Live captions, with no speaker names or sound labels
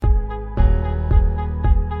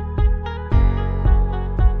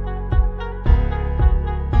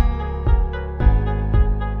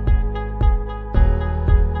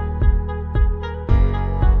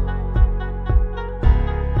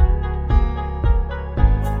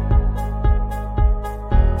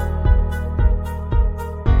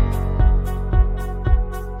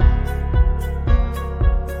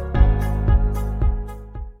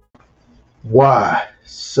Why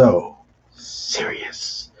so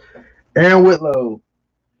serious? Aaron Whitlow.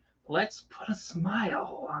 Let's put a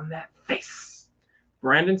smile on that face.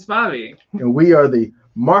 Brandon Spivey. And we are the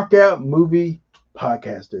Markout Movie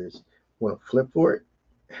Podcasters. Want to flip for it?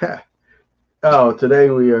 Oh, today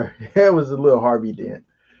we are. It was a little Harvey Dent.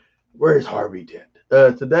 Where's Harvey Dent?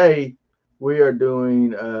 Today we are doing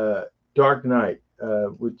Dark Knight,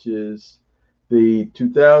 which is the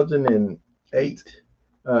 2008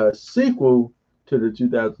 sequel to the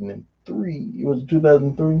 2003. It was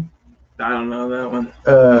 2003. I don't know that one.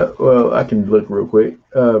 Well, I can look real quick.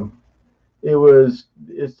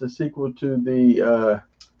 It's the sequel to the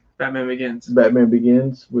Batman Begins. Batman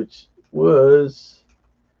Begins, which was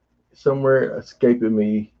somewhere escaping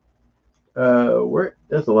me. Where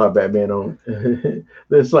there's a lot of Batman on.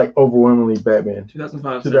 There's like overwhelmingly Batman.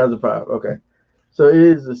 2005. 2005. Okay, so it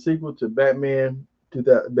is a sequel to Batman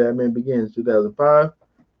Begins 2005.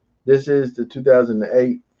 This is the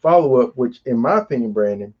 2008 follow-up, which, in my opinion,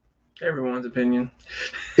 Brandon, everyone's opinion,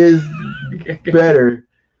 is better.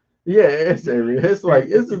 Yeah, it's like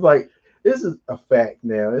this is a fact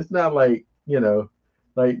now. It's not like you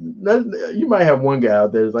might have one guy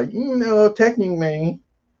out there that's like, technically,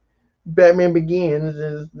 Batman Begins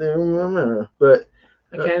is there, but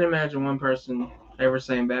I can't imagine one person ever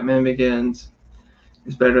saying Batman Begins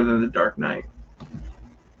is better than The Dark Knight.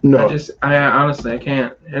 No, I honestly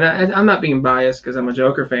can't, and I'm not being biased because I'm a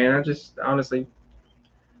Joker fan. I just honestly,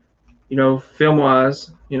 film wise,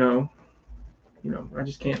 I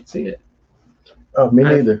just can't see it. Oh, me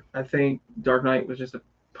neither. I think Dark Knight was just a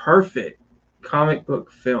perfect comic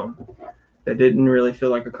book film that didn't really feel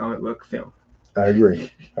like a comic book film. I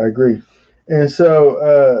agree. And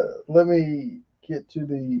so let me get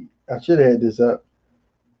to I should have had this up.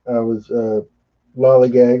 I was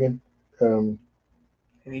lollygagging.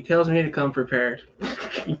 And he tells me to come prepared.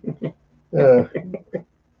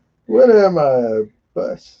 What am I?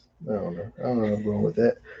 Bus? I don't know where I'm going with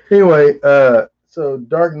that. Anyway, so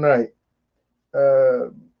Dark Knight.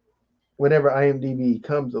 Whenever IMDb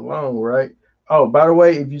comes along, right? Oh, by the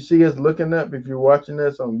way, if you see us looking up, if you're watching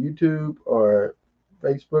us on YouTube or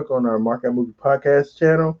Facebook on our Markout Movie Podcast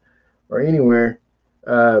channel or anywhere,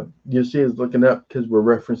 you'll see us looking up because we're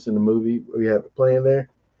referencing the movie. We have it playing there.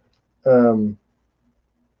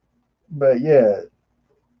 But yeah,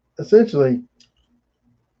 essentially,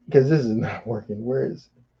 because this is not working. Where is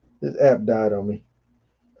this app died on me?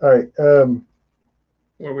 All right.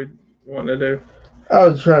 What we want to do? I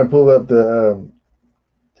was trying to pull up the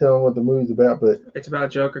tell them what the movie's about, but it's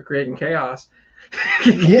about Joker creating chaos.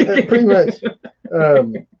 Yeah, pretty much.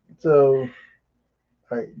 So,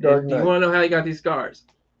 all right, Dark Knight. Do you want to know how he got these scars?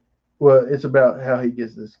 Well, it's about how he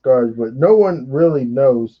gets the scars, but no one really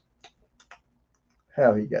knows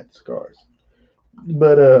how he got the scars.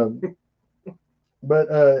 But all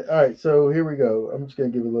right. So here we go. I'm just gonna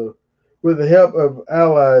give a little. With the help of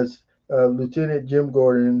allies, Lieutenant Jim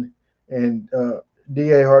Gordon and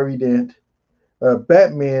D.A. Harvey Dent,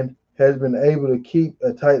 Batman has been able to keep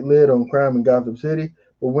a tight lid on crime in Gotham City.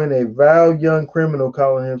 But when a vile young criminal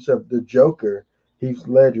calling himself the Joker, Heath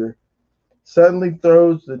Ledger, suddenly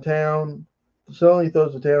throws the town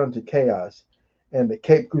into chaos, and the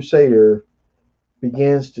Caped Crusader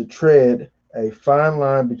begins to tread a fine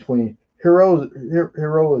line between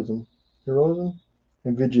heroism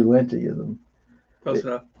and vigilantism. Close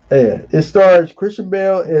enough. Yeah, it stars Christian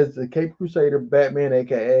Bale as the Caped Crusader Batman,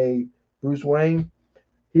 aka Bruce Wayne.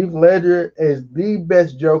 Heath Ledger as the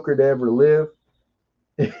best Joker to ever live,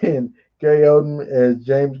 and Gary Oldman as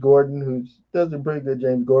James Gordon, who does a pretty good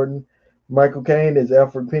James Gordon. Michael Caine as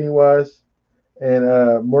Alfred Pennywise, and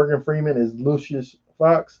Morgan Freeman as Lucius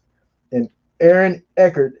Fox, and Aaron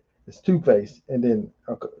Eckhart as Two-Face, and then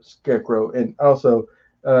Scarecrow, and also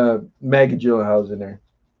Maggie Gyllenhaal's in there.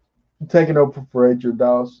 Taking over for Rachel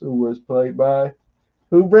Dawes, who was played by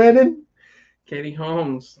who, Brandon? Katie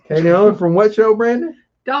Holmes. Katie Holmes from what show, Brandon?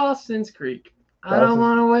 Dawson's Creek. I don't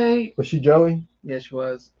want to wait. Was she Joey? Yes, she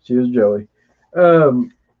was. She was Joey. You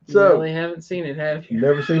really haven't seen it, have you?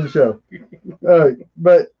 Never seen the show.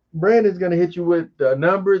 But Brandon's going to hit you with the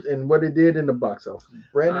numbers and what it did in the box office.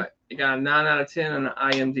 Brandon? It got a 9 out of 10 on the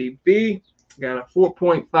IMDb. Got a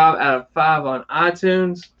 4.5 out of 5 on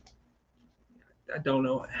iTunes. I don't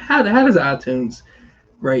know. How does iTunes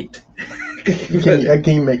rate? I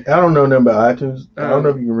don't know nothing about iTunes. I don't know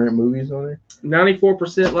if you can rent movies on there.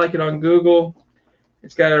 94% like it on Google.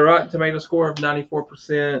 It's got a Rotten Tomato score of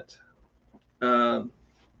 94%. The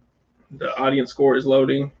audience score is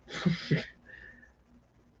loading.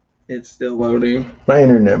 It's still loading. My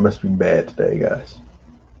internet must be bad today, guys.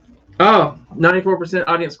 Oh, 94%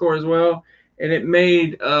 audience score as well. and it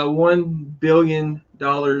made $1 billion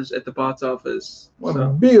at the box office.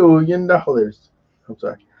 $1 billion. I'm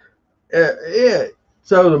sorry. Yeah.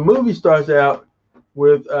 So the movie starts out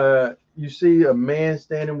with you see a man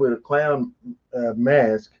standing with a clown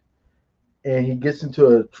mask, and he gets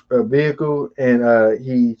into a vehicle, and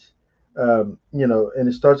he's and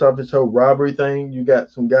it starts off this whole robbery thing. You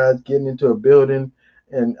got some guys getting into a building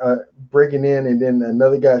and breaking in, and then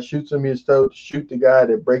another guy shoots him. He's told to shoot the guy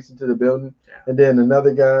that breaks into the building, and then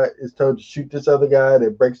another guy is told to shoot this other guy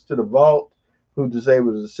that breaks into the vault, who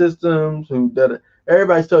disables the systems.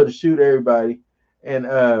 Everybody's told to shoot everybody, and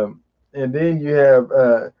then you have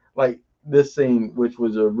like this scene, which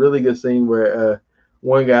was a really good scene where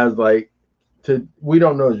one guy's like, we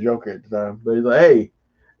don't know his Joker at the time, but he's like, "Hey,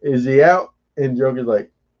 is he out?" And Joker's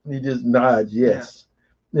like, he just nods yes.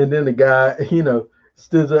 Yeah. And then the guy,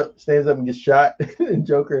 stands up and gets shot, and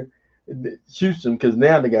Joker shoots him because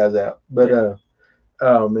now the guy's out. But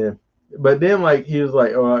oh man! But then like he was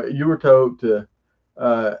like, "Oh, you were told to.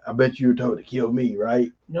 I bet you were told to kill me,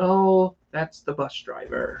 right?" No, that's the bus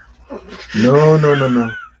driver. No.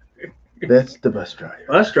 That's the bus driver.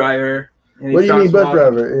 Bus driver. What do you mean bus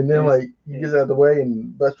driver? And then like he gets out of the way,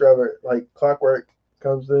 and bus driver like clockwork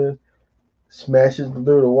comes in, smashes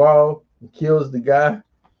through the wall, and kills the guy,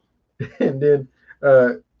 and then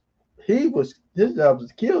his job was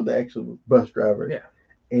to kill the actual bus driver. Yeah.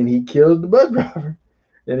 And he kills the bus driver,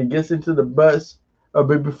 and he gets into the bus.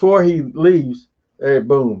 But before he leaves,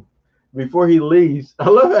 boom. Before he leaves, I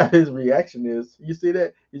love how his reaction is. You see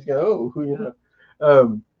that? He's going,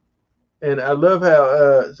 and I love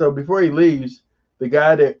how, so before he leaves, the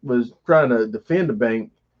guy that was trying to defend the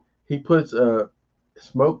bank, he puts a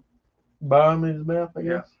smoke bomb in his mouth, I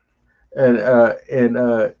guess, and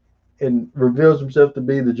reveals himself to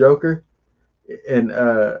be the Joker. And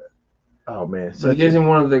oh man, he gives him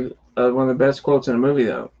one of the best quotes in the movie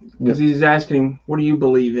though, because he's asking him, "What do you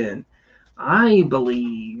believe in?" "I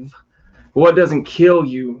believe what doesn't kill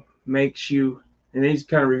you makes you," and he's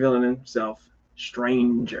kind of revealing himself,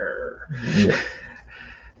 stranger.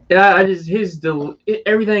 Yeah,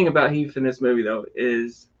 everything about Heath in this movie though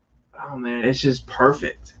is, oh man, it's just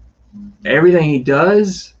perfect. Everything he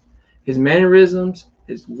does, his mannerisms,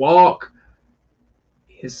 his walk,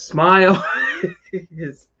 his smile,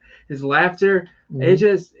 his laughter,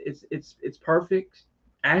 it's perfect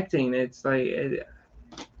acting. It's like,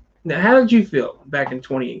 now how did you feel back in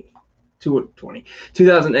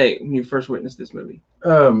 2008 when you first witnessed this movie?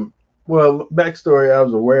 Well, backstory, I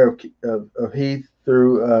was aware of Heath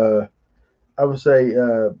through, I would say,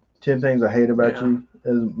 10 Things I Hate About You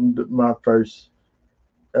as my first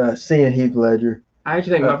seeing Heath Ledger. I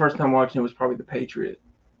actually think my first time watching it was probably The Patriot.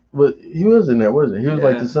 But he was in that, wasn't he? He was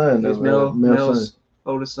like the son. He was Mel's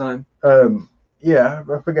oldest son. Yeah,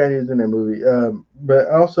 I forgot he was in that movie. But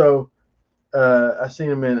also, I seen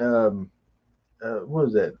him in, what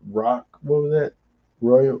was that? Rock? What was that?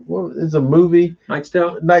 Royal? It's a movie. Knight's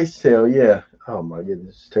Tale? Knight's Tale, yeah. Oh my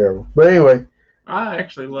goodness, it's terrible. But anyway. I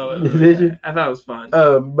actually love it. Did you? I thought it was fun.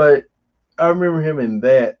 But I remember him in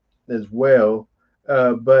that as well.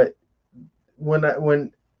 But when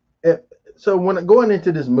going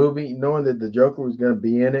into this movie, knowing that the Joker was going to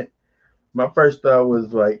be in it, my first thought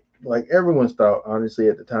was like everyone's thought, honestly,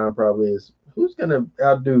 at the time probably is, who's going to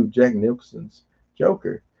outdo Jack Nicholson's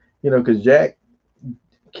Joker? Because Jack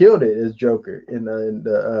killed it as Joker in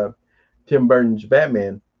the Tim Burton's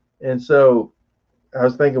Batman. And so I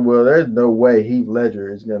was thinking, well, there's no way Heath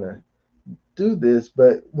Ledger is going to do this.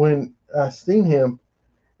 But when I seen him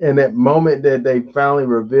in that moment that they finally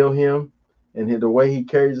reveal him and the way he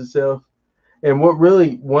carries himself, and what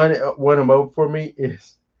really won him over for me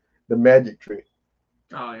is the magic trick.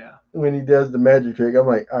 Oh yeah. When he does the magic trick, I'm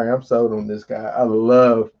like, all right, I'm sold on this guy. I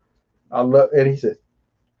love, and he said,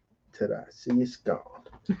 "Till I see you gone."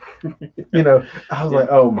 I was like,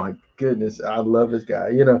 oh my goodness, I love this guy.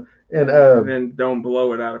 And then don't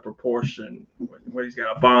blow it out of proportion when he's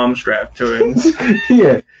got a bomb strapped to him.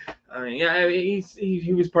 Yeah.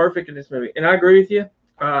 He was perfect in this movie, and I agree with you.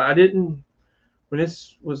 When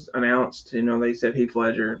this was announced, they said Heath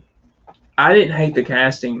Ledger. I didn't hate the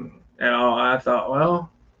casting at all. I thought,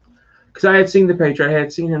 well, because I had seen The Patriot, I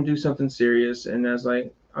had seen him do something serious, and I was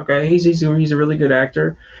like, okay, he's a really good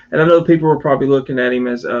actor, and I know people were probably looking at him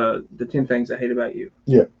as the 10 Things I Hate About You.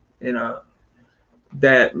 Yeah.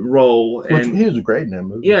 That role, and he was great in that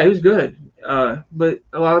movie. Yeah, he was good. But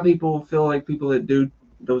a lot of people feel like people that do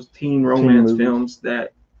those teen romance films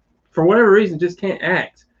that, for whatever reason, just can't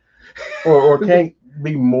act. or can't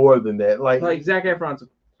be more than that. Like Zac Efron's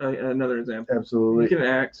another example. Absolutely. He can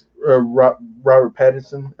act. Robert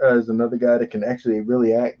Pattinson is another guy that can actually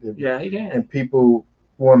really act. Yeah, he can. And people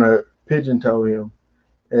want to pigeonhole him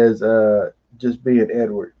as just being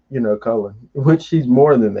Edward, Cullen, which he's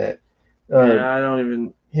more than that. Yeah, I don't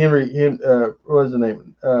even. What was the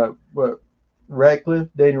name? What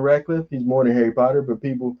Daniel Radcliffe. He's more than Harry Potter, but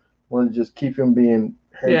people want to just keep him being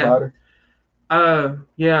Harry Potter.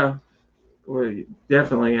 Yeah, well,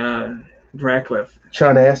 definitely. Radcliffe.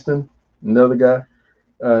 Sean Astin, another guy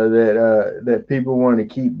that people want to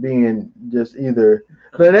keep being just either.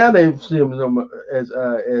 But now they see him as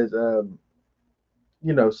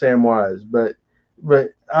Samwise, but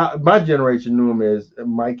my generation knew him as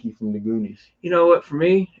Mikey from the Goonies. You know what? For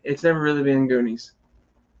me, it's never really been Goonies.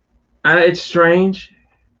 It's strange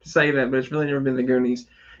to say that, but it's really never been the Goonies.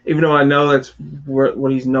 Even though I know that's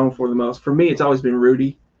what he's known for the most. For me, it's always been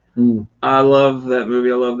Rudy. Mm. I love that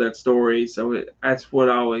movie. I love that story. So that's what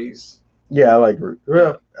I always. Yeah, I like Rudy.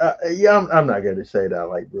 Well, I'm not going to say that I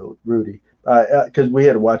like Rudy because we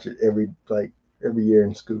had to watch it every year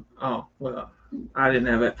in school. Oh, well, I didn't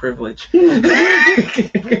have that privilege.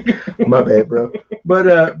 My bad, bro.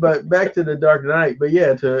 But back to the Dark Knight. But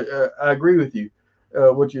yeah, I agree with you.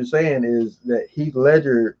 What you're saying is that Heath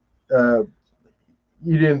Ledger.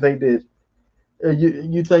 You didn't think that.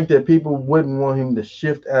 You think that people wouldn't want him to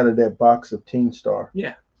shift out of that box of teen star?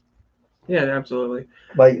 Yeah. Yeah, absolutely.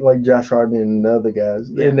 Like Josh Hartnett and the other guys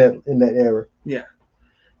in that era. Yeah.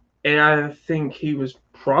 And I think he was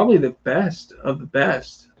probably the best of the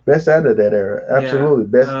best. Best out of that era, absolutely.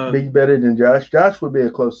 Yeah. Best, better than Josh. Josh would be a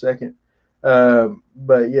close second.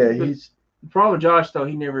 But yeah, he's. The problem with Josh though,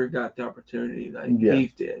 he never got the opportunity like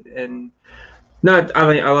Heath did, and I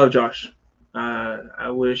love Josh. I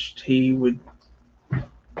wished he would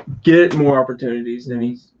get more opportunities than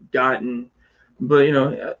he's gotten, but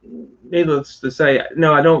needless to say,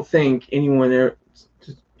 no, I don't think anyone there,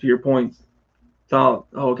 to your point, thought,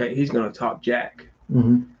 oh, okay, he's going to top Jack,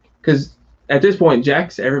 because at this point,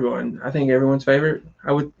 Jack's everyone. I think everyone's favorite.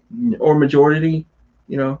 Or majority,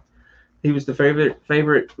 he was the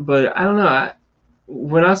favorite. But I don't know.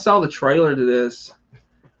 When I saw the trailer to this,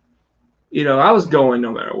 I was going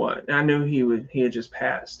no matter what. I knew he had just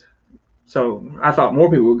passed. So I thought more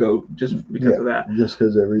people would go just because of that. Just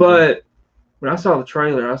because everything. But when I saw the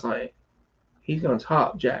trailer, I was like, he's going to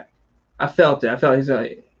top Jack. I felt it. I felt he's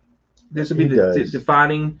like, this would be the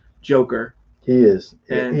defining Joker. He is.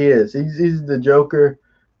 He is. He's the Joker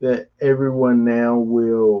that everyone now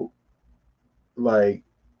will like.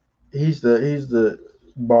 He's the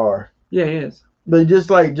bar. Yeah, he is. But just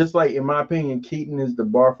like in my opinion, Keaton is the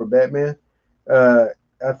bar for Batman.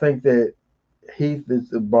 I think that Heath is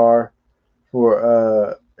the bar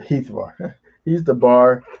for Heath bar. He's the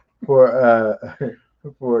bar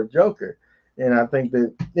for Joker. And I think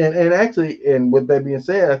that and actually, and with that being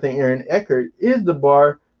said, I think Aaron Eckhart is the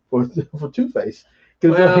bar for Two-Face.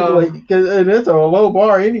 Because that's a low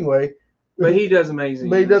bar anyway. But he does amazing.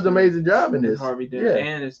 But he does an amazing job in this. Harvey did. Yeah.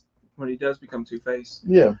 And it's when he does become Two-Face.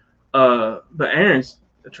 Yeah. But Aaron's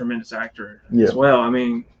a tremendous actor as well. I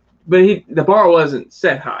mean, but the bar wasn't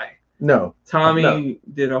set high. No. Tommy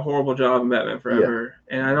did a horrible job in Batman Forever,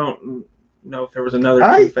 and I don't know if there was another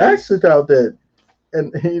Two-Face. I actually thought that,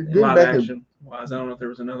 and live action wise, I don't know if there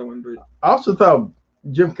was another one, but I also thought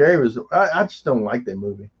Jim Carrey was. I just don't like that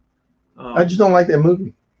movie. I just don't like that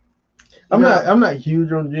movie. I'm not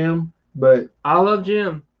huge on Jim, but I love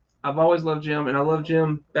Jim. I've always loved Jim, and I loved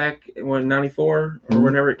Jim back when '94 or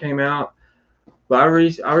whenever it came out. But I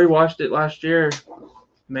rewatched it last year.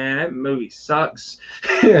 Man, that movie sucks.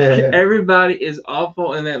 Everybody is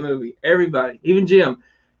awful in that movie. Everybody, even Jim.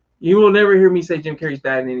 You will never hear me say Jim Carrey's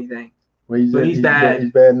bad in anything. Well, he's bad.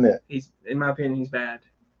 He's bad in that. In my opinion, he's bad.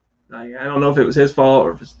 Like, I don't know if it was his fault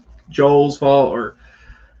or if it's Joel's fault or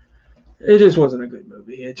it just wasn't a good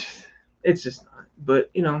movie. It's just not.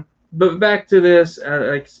 But but back to this,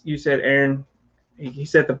 like you said, Aaron, he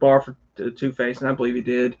set the bar for Two-Face, and I believe he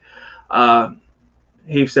did.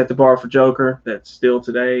 He set the bar for Joker. That's still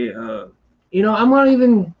today. I'm not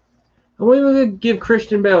even gonna give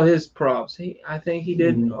Christian Bale his props. I think he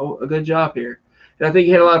did a good job here, and I think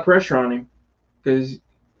he had a lot of pressure on him because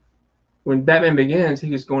when Batman Begins,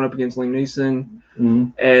 he was going up against Liam Neeson,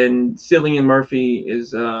 and Cillian Murphy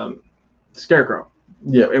is Scarecrow.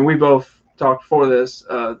 Yeah, and we both talked before this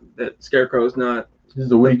that Scarecrow is not. He's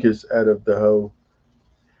the weakest out of the whole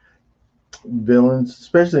villains,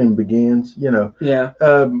 especially in Begins. Yeah.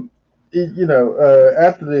 After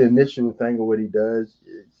the initial thing of what he does,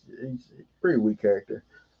 he's a pretty weak character.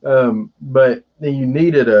 But then you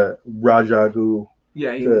needed a Ra's al Ghul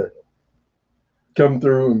to come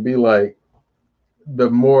through and be like, the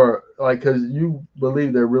more like because you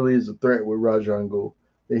believe there really is a threat with Rajan Ghul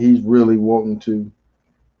that he's really wanting to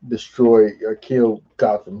destroy or kill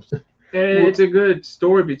Gotham. And it's a good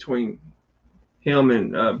story between him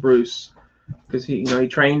and Bruce because he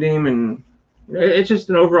trained him, and it's just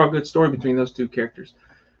an overall good story between those two characters.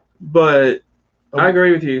 But I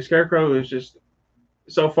agree with you. Scarecrow is just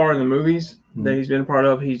so far in the movies that he's been a part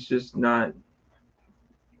of, he's just not.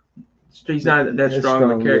 He's not that strong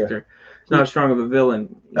of a character. Yeah. He's not as strong of a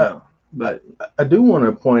villain, But I do want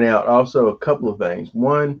to point out also a couple of things.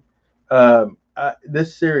 One,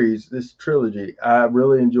 this series, this trilogy, I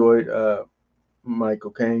really enjoyed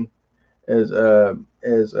Michael Caine as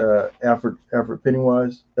Alfred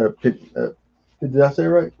Pennywise. Did I say it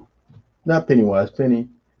right? Not Pennywise, Pennyworth.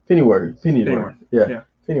 Yeah,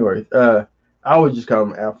 Pennyworth. I always just call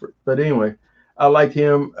him Alfred. But anyway, I liked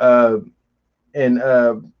him,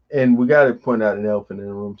 and we got to point out an elephant in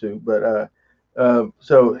the room too. But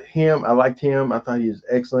so him, I liked him. I thought he was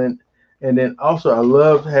excellent. And then also, I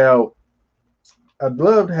loved how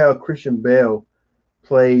Christian Bale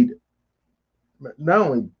played not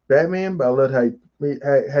only Batman, but I loved how he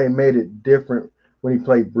made it different when he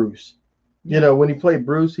played Bruce. When he played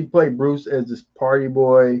Bruce as this party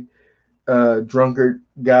boy, drunkard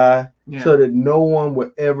guy, so that no one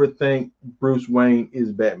would ever think Bruce Wayne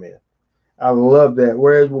is Batman. I love that.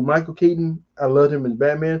 Whereas with Michael Keaton, I loved him as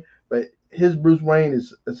Batman, but his Bruce Wayne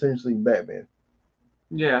is essentially Batman.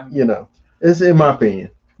 Yeah. It's in my opinion.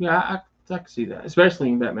 Yeah, I can see that, especially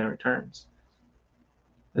in Batman Returns.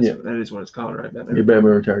 That is what it's called, right? Batman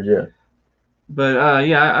Returns, yeah. But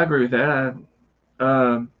I agree with that.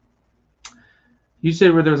 You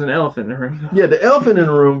said where there was an elephant in the room. Yeah, the elephant in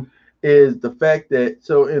the room is the fact that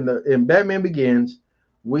in Batman Begins,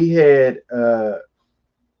 we had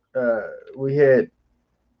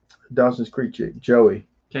Dawson's Creek chick, Joey.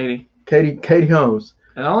 Katie Holmes.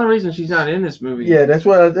 And the only reason she's not in this movie. Yeah, that's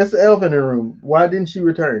the elephant in the room. Why didn't she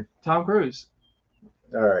return? Tom Cruise.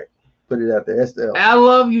 All right. Put it out there. That's the elephant. I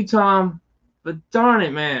love you, Tom, but darn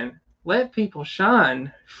it, man. Let people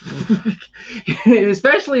shine.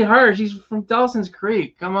 Especially her. She's from Dawson's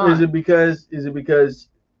Creek. Come on. Is it because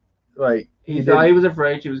like he thought he was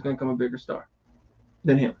afraid she was gonna become a bigger star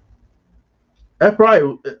than him? That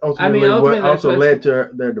probably ultimately also led to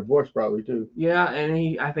their divorce, probably too. Yeah,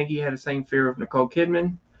 and I think he had the same fear of Nicole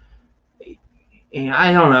Kidman. And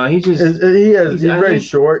I don't know. He's very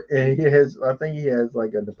short, and I think he has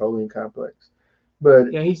like a Napoleon complex.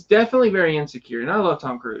 But yeah, he's definitely very insecure, and I love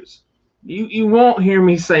Tom Cruise. You won't hear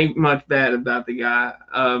me say much bad about the guy,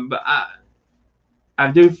 but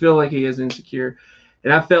I do feel like he is insecure,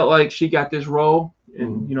 and I felt like she got this role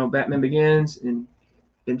in Batman Begins, and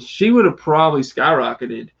she would have probably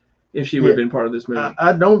skyrocketed if she would have been part of this movie.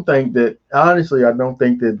 I don't think that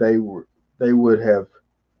they would have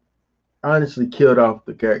honestly killed off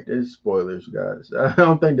the character. Spoilers, guys. I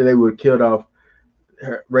don't think that they would have killed off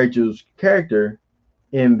Rachel's character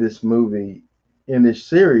in this movie, in this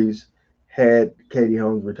series, had Katie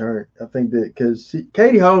Holmes returned. I think that because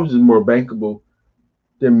Katie Holmes is more bankable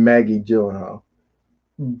than Maggie Gyllenhaal.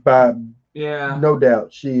 No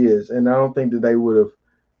doubt she is, and I don't think that they would have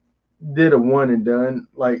did a one and done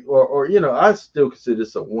or I still consider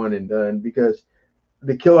this a one and done because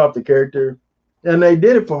they kill off the character, and they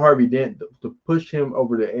did it for Harvey Dent to push him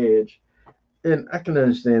over the edge, and I can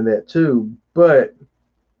understand that too, but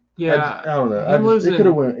I don't know. It could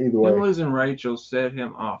have went either way. Him losing Rachel set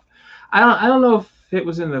him off. I don't know if it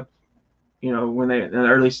was in the when they in the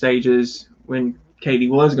early stages when Katie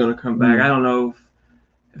was going to come back. I don't know if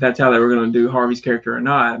that's how they were going to do Harvey's character or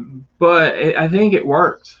not, but I think it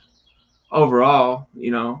worked. Overall,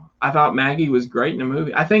 I thought Maggie was great in the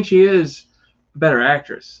movie. I think she is a better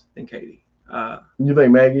actress than Katie. You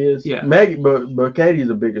think Maggie is? Yeah. Maggie, but Katie's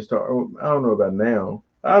a bigger star. I don't know about now.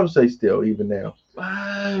 I would say still, even now.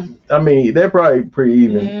 I mean, they're probably pretty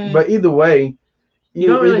even. Yeah. But either way, you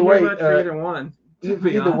don't really hear much for either one.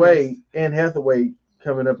 Either way, Anne Hathaway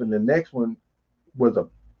coming up in the next one was a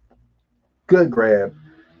good grab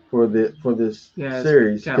for this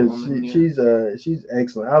series because she's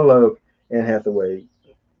excellent. I love Anne Hathaway,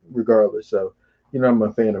 regardless. So, I'm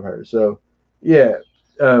a fan of her. So, yeah.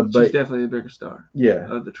 But she's definitely the bigger star. Yeah.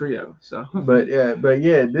 Of the trio. So. But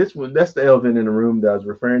this one, that's the elephant in the room that I was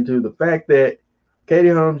referring to. The fact that Katie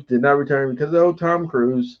Holmes did not return because of Tom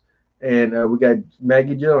Cruise, and we got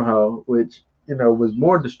Maggie Gyllenhaal, which was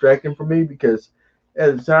more distracting for me because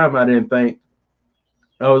at the time I didn't think.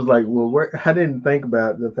 I was like, I didn't think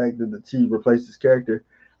about the fact that she replaced this character.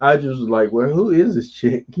 I just was like, well, who is this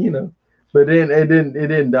chick? But then it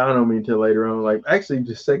didn't dawn on me until later on. Like actually,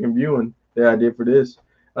 just second viewing that I did for this,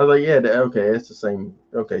 I was like, yeah, okay, it's the same.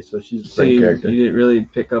 Okay, so she's the See, same you character. didn't really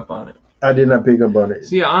pick up on it. I did not pick up on it.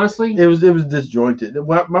 See, honestly, It was disjointed.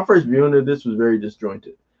 My first viewing of this was very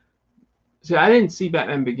disjointed. see, I didn't see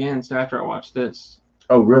Batman Begins after I watched this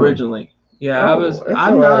Oh, really? originally. Yeah, Oh, that's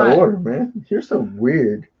I'm so out of not, order, man. You're so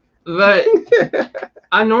weird. but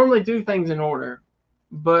I normally do things in order,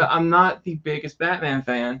 but I'm not the biggest Batman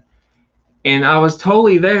fan, and I was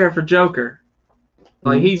totally there for Joker.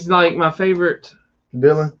 Like Mhm. he's like my favorite.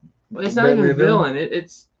 Villain. Well, it's not Batman even villain.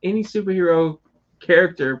 It's any superhero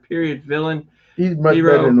character. Period. Villain. He's much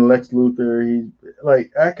Hero. better than Lex Luthor. He's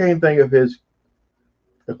like I can't think of his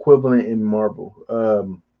equivalent in Marvel.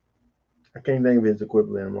 I can't think of his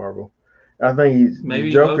equivalent in Marvel. I think he's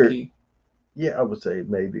Maybe Joker. Loki. Yeah, I would say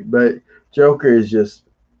maybe, but Joker is just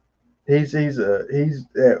he's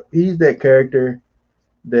that character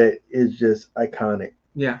that is just iconic.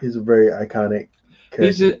 Yeah. He's a very iconic character.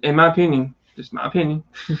 He's just, in my opinion, just my opinion.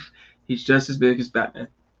 He's just as big as Batman.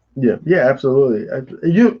 Yeah, absolutely.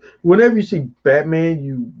 Whenever you see Batman,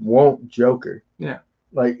 you want Joker. Yeah.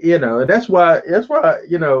 Like and that's why that's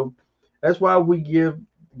why we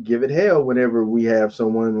give it hell whenever we have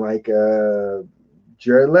someone like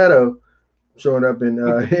Jared Leto showing up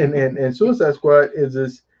in Suicide Squad. Is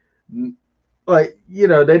this like they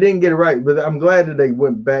didn't get it right, but I'm glad that they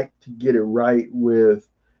went back to get it right with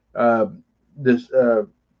this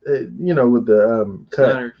with the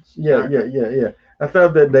cut. Yeah. I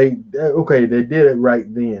thought that they did it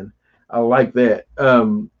right then. I like that.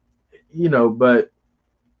 But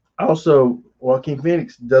also Joaquin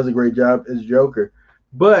Phoenix does a great job as Joker,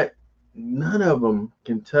 but none of them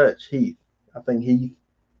can touch Heath. I think Heath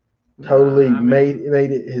totally made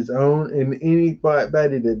it his own, and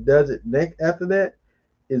anybody that does it next after that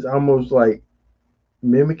is almost like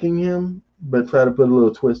mimicking him, but try to put a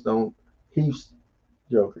little twist on Heath's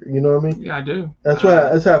Joker. You know what I mean? Yeah, I do. That's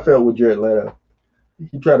how I felt with Jared Leto.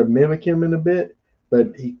 He tried to mimic him in a bit,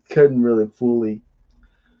 but he couldn't really fully.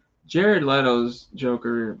 Jared Leto's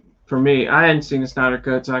Joker, for me, I hadn't seen the Snyder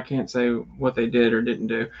Cut, so I can't say what they did or didn't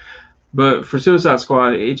do. But for Suicide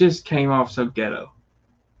Squad, it just came off so ghetto.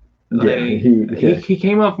 Like, he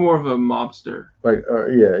came off more of a mobster. Like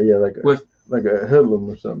like a hoodlum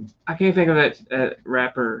or something. I can't think of that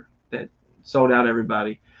rapper that sold out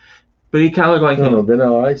everybody, but he kind of looked like him.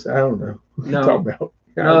 Vanilla Ice. I don't know.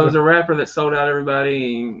 No, it was a rapper that sold out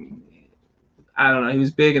everybody. I don't know. He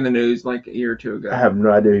was big in the news like a year or two ago. I have no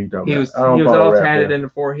idea who you're talking about. He was all tatted in the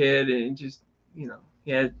forehead and just he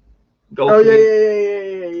had gold. Oh yeah.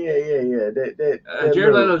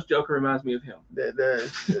 Jared Leto's Joker reminds me of him.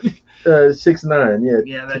 6ix9ine, yeah.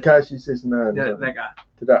 Yeah, Tekashi 6ix9ine. That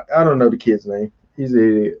guy. I don't know the kid's name. He's an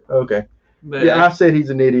idiot. Okay. But, I said he's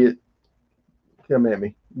an idiot. Come at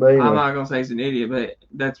me. But anyway, I'm not gonna say he's an idiot, but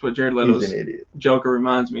that's what Jared Leto's Joker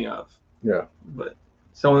reminds me of. Yeah. But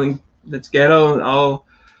someone that's ghetto and all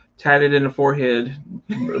tatted in the forehead.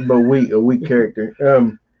 But a weak character.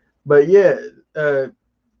 But yeah,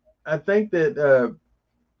 I think that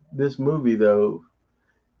this movie though,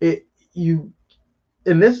 this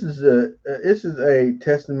is a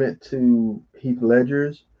testament to Heath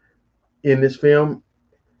Ledger's in this film.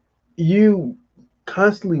 You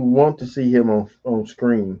constantly want to see him on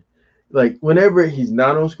screen. Like whenever he's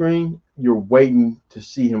not on screen, you're waiting to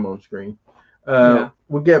see him on screen.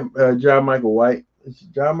 We get John Michael White. Is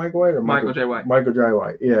it John Michael White or Michael J. White? Michael J.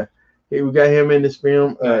 White. Yeah. Hey, we got him in this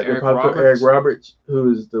film. Eric Roberts,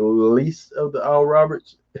 who is the least of the all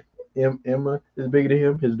Roberts. Emma is bigger than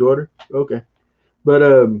him. His daughter. Okay, but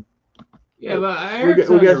yeah, but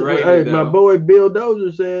we got my boy Bill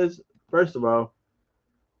Dozer says. First of all,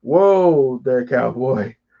 whoa there,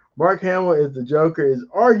 cowboy. Mark Hamill is the Joker is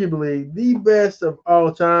arguably the best of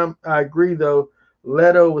all time. I agree though.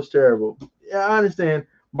 Leto was terrible. Yeah, I understand.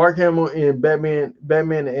 Mark Hamill in Batman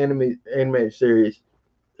the animated series.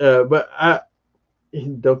 But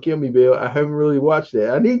don't kill me, Bill. I haven't really watched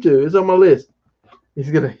that. I need to. It's on my list. He's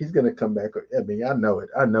gonna come back at me. I know it.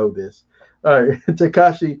 I know this. All right,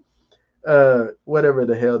 Tekashi, whatever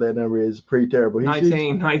the hell that number is, pretty terrible.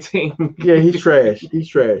 19. Yeah, he's trash. He's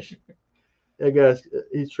trash. That guy's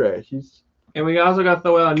he's trash. And we also got to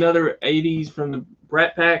throw out another 80s from the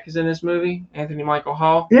Brat Pack is in this movie. Anthony Michael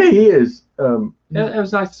Hall. Yeah, he is. It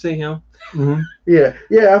was nice to see him. Mm-hmm. Yeah.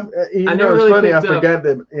 I never really funny. I forgot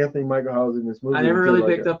that Anthony Michael Hall is in this movie. I never really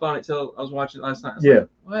picked up on it till I was watching it last night. Like,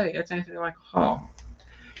 wait, that's Anthony Michael Hall.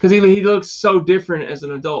 Because he looks so different as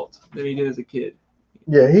an adult than he did as a kid.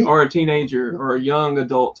 Yeah, or a teenager or a young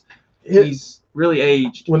adult. He's really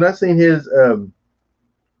aged. When I seen his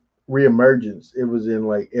reemergence, it was in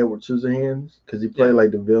like Edward Scissorhands because he played like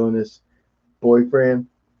the villainous boyfriend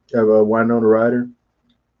of Winona Ryder.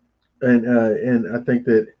 and I think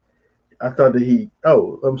that I thought that he.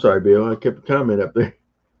 Oh, I'm sorry, Bill. I kept a comment up there.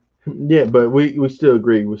 Yeah, but we still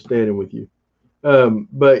agree. We're standing with you.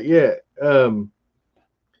 But yeah.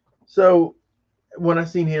 So when I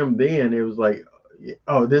seen him then, it was like,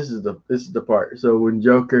 oh, this is the part. So when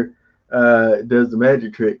Joker does the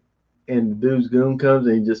magic trick, and the dude's goon comes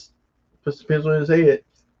and he just puts the pencil in his head,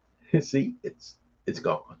 see, it's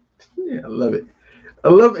gone. Yeah, I love it. I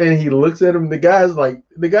love it. And he looks at him. The guy's like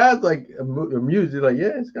amused. He's like,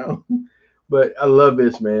 yeah, it's gone. But I love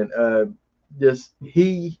this man. Just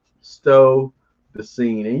he stole the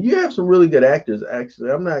scene, and you have some really good actors.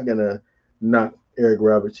 Actually, I'm not gonna knock Eric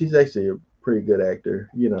Roberts. He's actually a pretty good actor.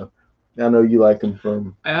 I know you like him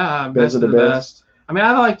from Best of the Best. I mean,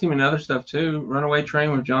 I liked him in other stuff too. Runaway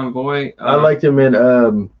Train with John Boy. I liked him in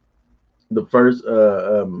the first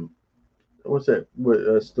what's that with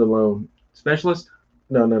Stallone? Specialist.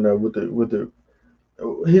 No, with the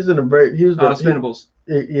he's in a very he was the Expendables.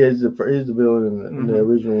 He's the villain in the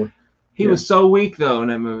original one. He was so weak though in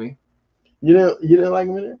that movie. You didn't like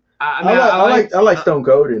him in it? I like Stone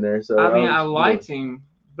Cold in there. So I liked him,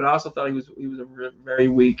 but I also thought he was very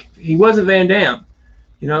weak. He wasn't Van Damme,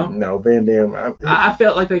 No, Van Damme. I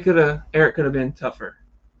felt like Eric could have been tougher.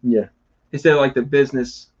 Yeah. Instead of like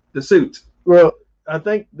the suit. Well, I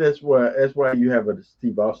think that's why you have a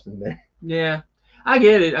Steve Austin there. Yeah, I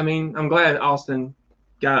get it. I mean, I'm glad Austin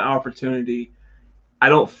got an opportunity. I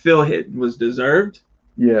don't feel it was deserved.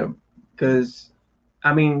 Yeah. Because,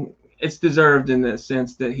 I mean, it's deserved in the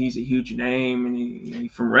sense that he's a huge name and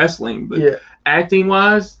he's from wrestling. But acting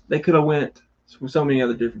wise, they could have went with so many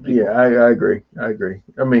other different people. Yeah, I agree.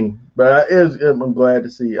 I mean, but I'm glad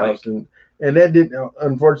to see Austin, and that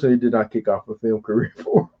unfortunately did not kick off a film career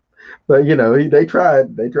for him. But they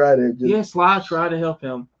tried. They tried it. Sly tried to help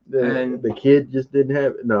him. The kid just didn't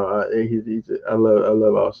have it. No, I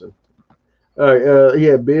love Austin. All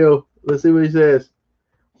right, Bill. Let's see what he says.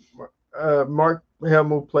 Mark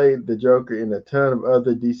Hamill played the Joker in a ton of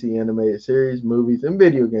other DC animated series, movies, and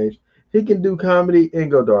video games. He can do comedy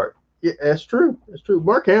and go dark. Yeah, that's true. That's true.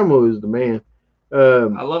 Mark Hamill is the man.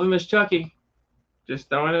 I love him as Chucky. Just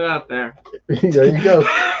throwing it out there. There you go.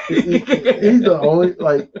 He's the only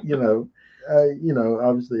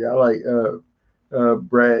obviously I like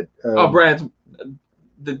Brad. Brad's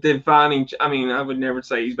the defining. I mean, I would never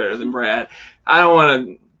say he's better than Brad. I don't want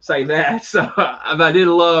to say that. So I did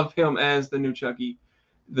love him as the new Chucky.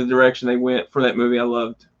 The direction they went for that movie, I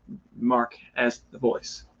loved Mark as the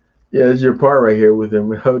voice. Yeah, there's your part right here with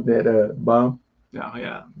him holding that bomb. Oh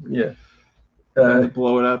yeah. Yeah.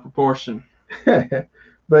 Blow it out of proportion.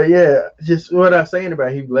 But yeah, just what I was saying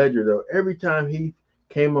about Heath Ledger though. Every time he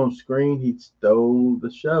came on screen, he stole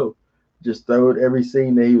the show. Just stole every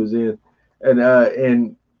scene that he was in,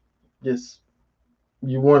 and just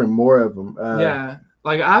you wanted more of him. Yeah,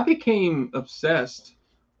 like I became obsessed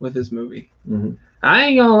with this movie. Mm-hmm. I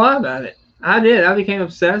ain't gonna lie about it. I did. I became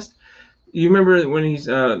obsessed. You remember when he's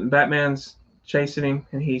Batman's chasing him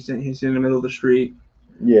and he's in the middle of the street.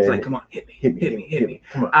 Yeah. It's like, come on, hit me.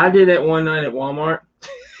 Come on. I did that one night at Walmart.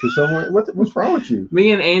 What's wrong with you?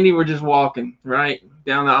 Me and Andy were just walking right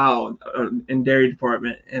down the aisle in dairy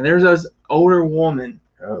department, and there's this older woman.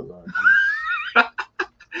 Oh Lord.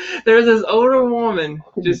 There's this older woman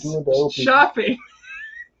just shopping.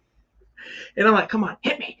 And I'm like, come on,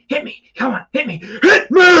 hit me, come on, hit me.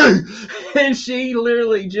 And she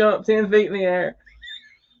literally jumped 10 feet in the air.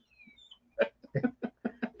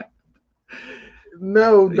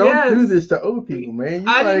 No, don't do this to old people, man.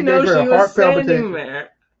 I didn't know she was standing there.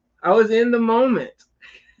 I was in the moment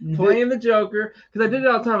playing the Joker because I did it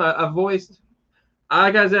all the time. I voiced.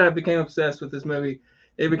 Like I said, I became obsessed with this movie.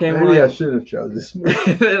 It became maybe I should have chosen this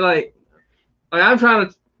movie. like I'm trying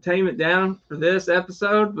to tame it down for this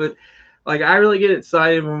episode, but like I really get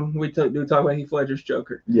excited when we talk about Heath Ledger's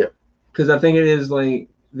Joker. Yeah, because I think it is like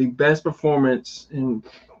the best performance in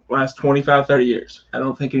the last 25, 30 years. I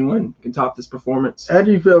don't think anyone can top this performance. How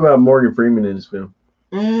do you feel about Morgan Freeman in this film?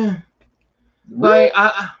 Like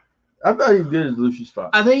I thought he was good as Lucius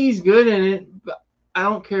Fox. I think he's good in it, but I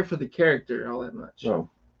don't care for the character all that much. No.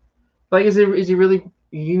 Like, is he really?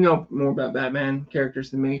 You know more about Batman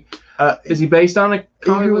characters than me. Is he based on a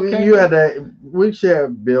comic book character? You had that. We should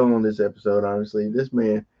have Bill on this episode. Honestly, this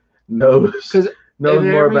man knows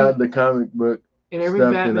more about the comic book stuff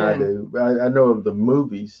than I do. I know of the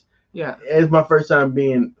movies. Yeah, it's my first time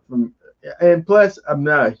being from, and plus I'm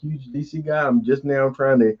not a huge DC guy. I'm just now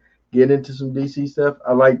trying to get into some DC stuff.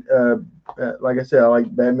 I like I said, I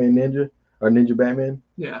like Batman Ninja or Ninja Batman.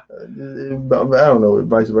 Yeah. I don't know,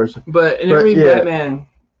 vice versa. But in every Batman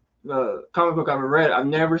comic book I've read, I've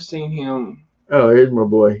never seen him Oh, here's my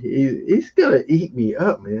boy. He's gonna eat me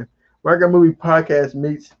up, man. Mark Movie Podcast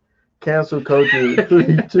meets cancel culture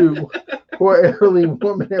 3-2. Poor elderly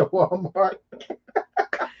woman at Walmart.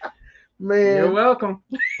 Man, You're welcome.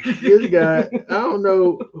 this guy, I don't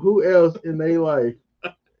know who else in their life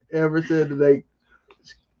ever said that they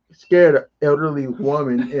scared an elderly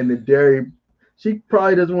woman in the dairy. She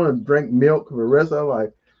probably doesn't want to drink milk for the rest of her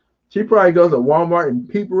life. She probably goes to Walmart and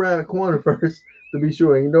peep around the corner first to be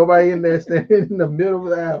sure ain't nobody in there standing in the middle of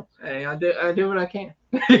the house. Hey, I do what I can.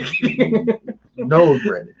 No,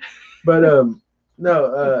 Brandon. But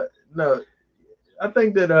no. I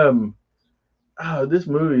think that this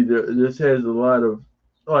movie just has a lot of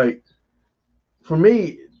like, for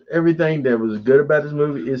me, everything that was good about this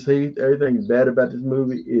movie is Heath. Everything bad about this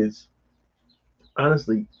movie is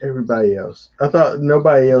honestly everybody else. I thought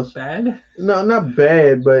nobody else. Bad? No, not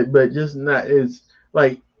bad, but just not. It's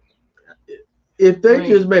like if they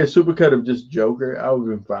just made a supercut of just Joker, I would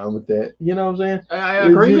have been fine with that. You know what I'm saying? I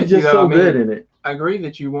agree with you. He's just so good in it. I agree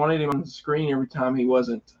that you wanted him on the screen every time he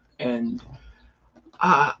wasn't, and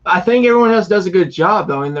I think everyone else does a good job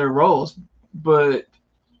though in their roles, but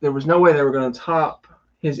there was no way they were going to top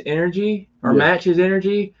his energy or match his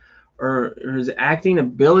energy or his acting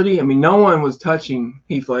ability. I mean, no one was touching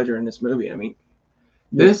Heath Ledger in this movie. I mean,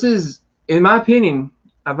 this is, in my opinion,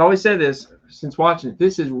 I've always said this since watching it,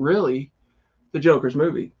 this is really the Joker's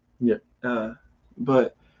movie. Yeah.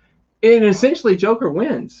 But essentially Joker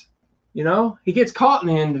wins. You know, he gets caught in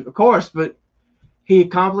the end, of course, but he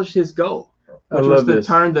accomplished his goal, which was to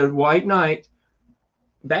turn the White Knight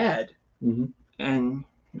bad and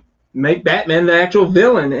make Batman the actual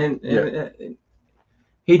villain. And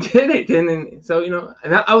he did it. And so, you know,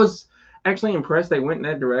 and I was actually impressed they went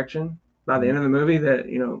in that direction by the end of the movie, that,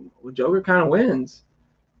 you know, Joker kind of wins.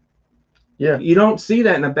 Yeah. You don't see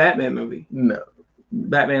that in a Batman movie. No.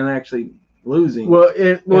 Batman actually losing. Well,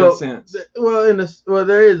 in a sense.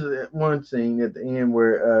 There is one scene at the end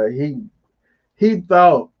where he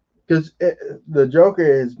thought, because the Joker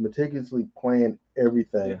is meticulously planned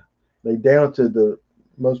everything, like down to the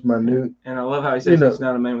most minute. And I love how he says he's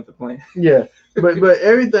not a man with a plan. Yeah, but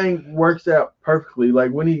everything works out perfectly.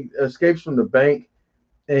 Like when he escapes from the bank,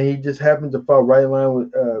 and he just happens to fall right in line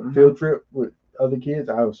with field trip with other kids.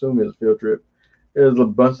 I assume it was field trip. It was a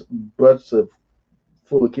bunch of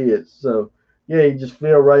full of kids. So yeah, he just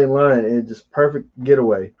fell right in line, and just perfect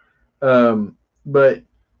getaway. But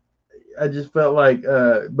I just felt like,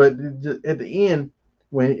 but at the end,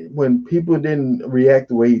 when people didn't react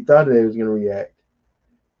the way he thought they was going to react,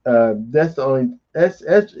 that's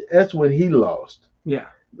when he lost. Yeah.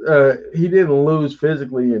 He didn't lose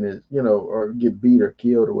physically in his, or get beat or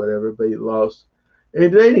killed or whatever, but he lost. And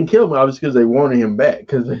they didn't kill him obviously because they wanted him back,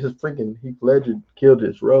 because his freaking Heath Ledger killed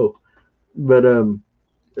his role. But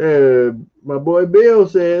my boy Bill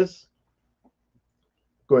says,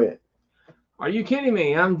 go ahead. Are you kidding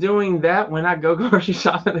me? I'm doing that when I go grocery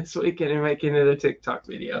shopping this weekend and making it a TikTok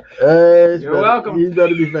video. You're welcome. He's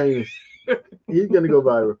going to be famous. He's going to go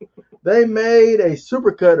viral. They made a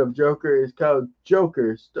supercut of Joker. It's called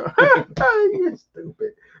Joker. You're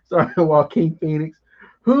stupid. Starring Joaquin Phoenix,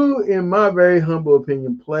 who, in my very humble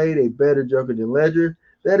opinion, played a better Joker than Ledger.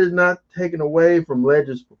 That is not taken away from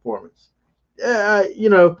Ledger's performance. Yeah,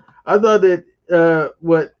 I thought that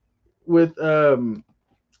with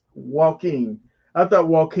Joaquin, I thought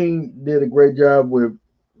Joaquin did a great job with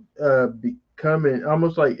becoming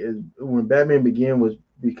almost like when Batman Begins was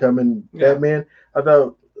becoming Batman. I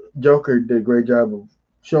thought Joker did a great job of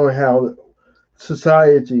showing how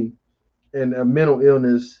society and a mental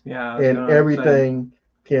illness and everything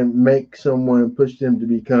can make someone, push them to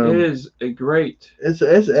become. It is a great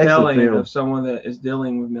telling of someone that is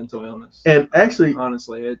dealing with mental illness. And actually,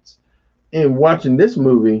 honestly, it's in watching this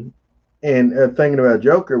movie and thinking about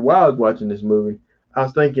Joker while I was watching this movie, I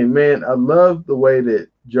was thinking, man, I love the way that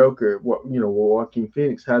Joker, Joaquin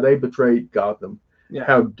Phoenix, how they portrayed Gotham. Yeah.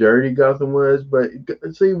 How dirty Gotham was, but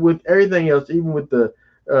see, with everything else, even with the,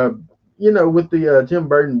 with the Tim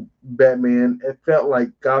Burton Batman, it felt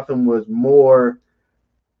like Gotham was more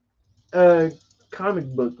comic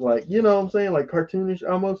book like, you know what I'm saying, like cartoonish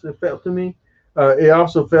almost. It felt to me. It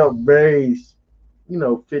also felt very,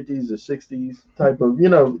 50s or 60s type of,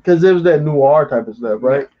 because it was that noir type of stuff,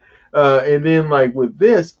 right? And then like with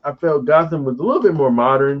this, I felt Gotham was a little bit more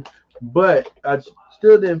modern, but I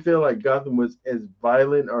still didn't feel like Gotham was as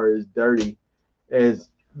violent or as dirty as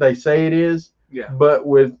they say it is. Yeah. But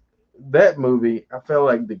with that movie, I felt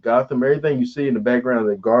like the Gotham, everything you see in the background,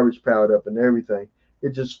 the garbage piled up and everything,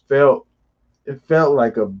 it just felt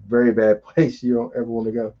like a very bad place you don't ever want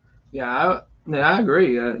to go. Yeah, Yeah, I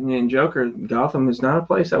agree. And Joker, Gotham is not a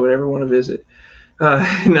place I would ever want to visit.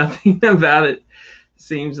 Nothing about it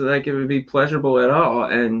seems like it would be pleasurable at all.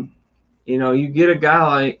 And you get a guy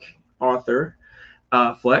like Arthur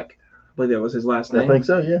Fleck, I believe that was his last name. I think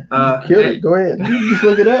so. Yeah, you killed it. Go ahead. You just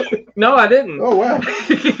look it up. No, I didn't. Oh wow!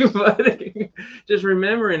 But just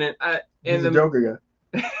remembering it, He's a Joker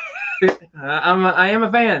guy. I am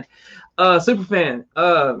a fan, super fan.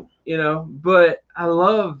 But I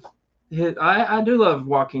love I do love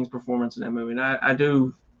Joaquin's performance in that movie, and I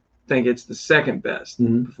do think it's the second best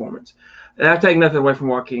performance. And I take nothing away from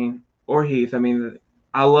Joaquin or Heath. I mean,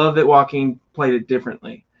 I love that Joaquin played it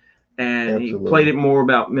differently, and he played it more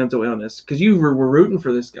about mental illness, because you were rooting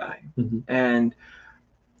for this guy, and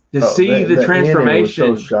to see the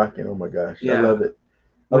transformation was so shocking. Oh my gosh, yeah. I love it.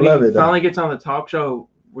 When he finally gets on the talk show,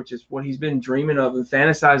 which is what he's been dreaming of and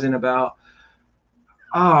fantasizing about.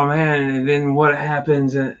 Oh man! And then what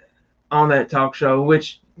happens on that talk show,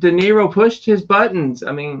 which De Niro pushed his buttons.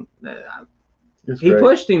 I mean, he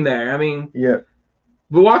pushed him there. I mean, yeah.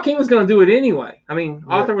 But Joaquin was going to do it anyway. I mean,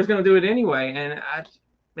 Arthur was going to do it anyway, and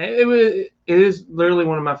it is literally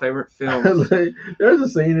one of my favorite films. There's a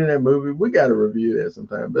scene in that movie. We got to review that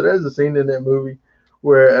sometime. But there's a scene in that movie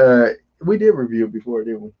where we did review it before,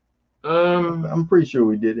 didn't we? I'm pretty sure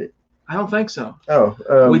we did it. I don't think so.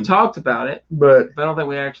 Oh, we talked about it, but I don't think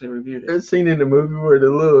we actually reviewed it. There's a scene in the movie where the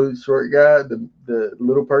little short guy, the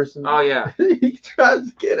little person. Oh yeah. He tries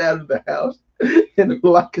to get out of the house, and the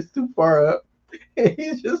lock is too far up, and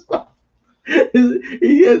he's just like,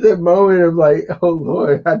 he has that moment of like, oh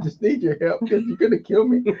Lord, I just need your help because you're gonna kill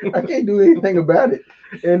me. I can't do anything about it.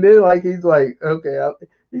 And then like he's like, okay, I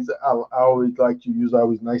always like you. You're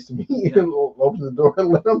always nice to me. Yeah. Opens the door and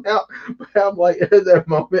let him out. But I'm like, there's that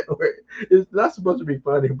moment where it's not supposed to be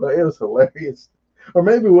funny, but it was hilarious. Or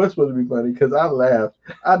maybe it was supposed to be funny because I laughed.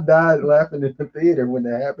 I died laughing in the theater when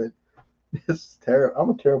that happened. It's terrible. I'm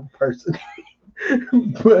a terrible person.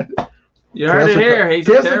 But you heard it here. He's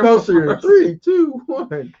a terrible person. 3, 2,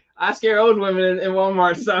 1. I scare old women in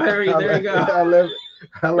Walmart. So there you go.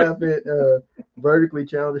 I laugh at vertically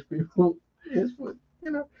challenged people. It's what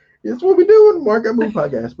it's what we do on the Mark Movie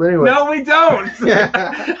Podcast. But anyway, no, we don't.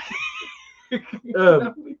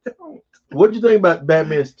 No, we don't. What do you think about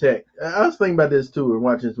Batman's tech? I was thinking about this too when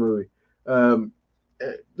watching this movie.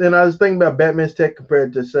 Then I was thinking about Batman's tech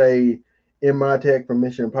compared to, say, MI tech from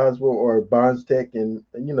Mission Impossible or Bond's tech in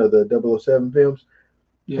the 007 films.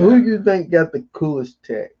 Yeah. Who do you think got the coolest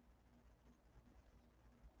tech?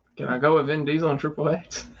 Can I go with Vin Diesel and Triple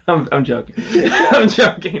X? I'm joking. I'm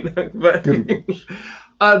joking. But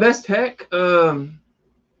best tech. I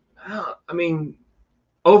mean,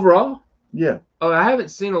 overall. Yeah. Oh, I haven't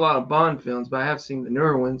seen a lot of Bond films, but I have seen the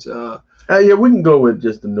newer ones. Yeah, we can go with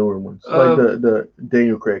just the newer ones, like the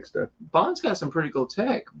Daniel Craig stuff. Bond's got some pretty cool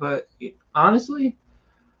tech, but honestly,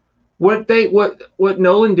 what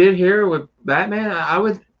Nolan did here with Batman,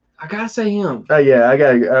 I gotta say him. Yeah, I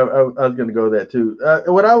was gonna go with that too.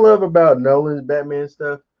 What I love about Nolan's Batman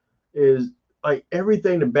stuff is like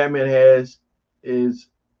everything that Batman has is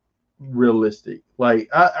realistic. Like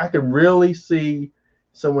I can really see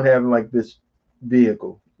someone having like this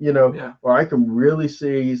vehicle, or I can really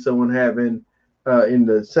see someone having in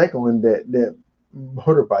the second one that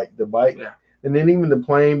motorbike, the bike, and then even the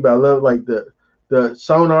plane. But I love like the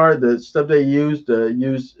sonar, the stuff they use to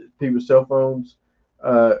use people's cell phones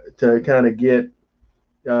to kind of get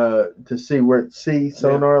to see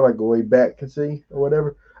sonar, like a way back can see or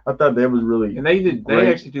whatever. I thought that was really and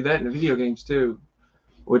they actually do that in the video games too,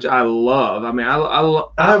 which I love. I mean, I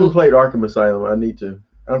haven't played Arkham Asylum. I need to.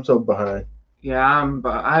 I'm so behind. Yeah,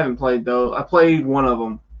 I haven't played though. I played one of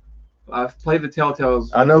them. I've played the Telltales.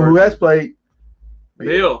 I know version. Who has played.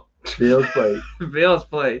 Bill. Bill's played. Bill's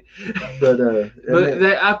played. But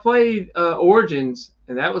I played Origins,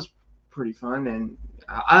 and that was pretty fun. And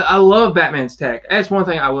I love Batman's tech. That's one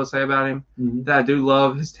thing I will say about him, that I do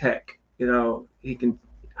love his tech.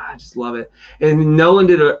 I just love it. And Nolan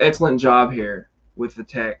did an excellent job here with the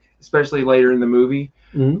tech, especially later in the movie,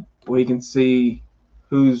 where you can see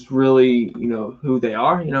who's really, who they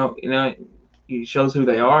are. He shows who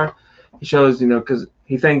they are. He shows, because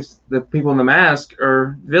he thinks the people in the mask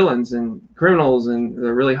are villains and criminals and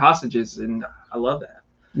they're really hostages, and I love that.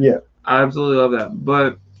 Yeah, I absolutely love that.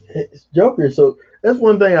 But it's Joker, so that's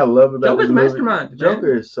one thing I love about Joker's mastermind.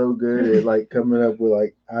 Joker is so good at like coming up with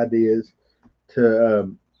like ideas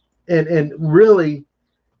to and really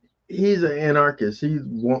he's an anarchist. He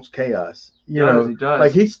wants chaos. He does.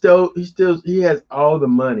 Like he has all the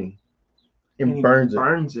money and burns it.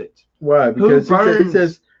 Burns it. Why? Because he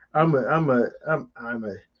says I'm a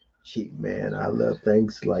cheap, man. I love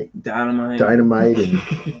things like Dynamite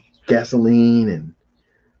and gasoline and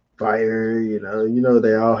fire. You know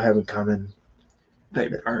they all have in common. They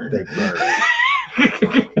burn. They burn.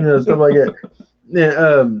 Stuff like that.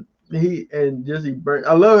 Yeah, Jesse burn.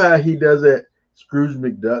 I love how he does that Scrooge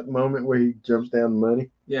McDuck moment where he jumps down the money.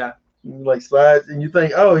 Yeah. Like slides, and you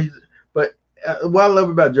think, oh, But what I love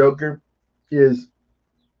about Joker is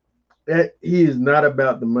that he is not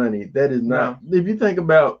about the money. That is not. No. If you think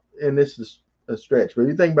about, and this is a stretch, but if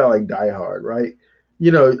you think about like Die Hard, right?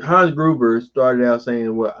 Hans Gruber started out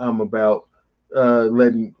saying, "Well, I'm about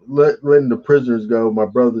letting the prisoners go, my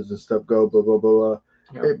brothers and stuff go, blah blah blah."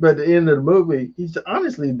 Yep. But at the end of the movie, he's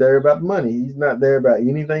honestly there about the money. He's not there about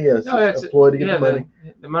anything else. No, it's employed to get the money.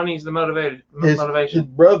 The money's the motivation. His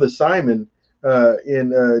brother Simon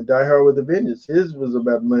in Die Hard with a Vengeance, his was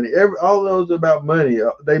about money. All those are about money.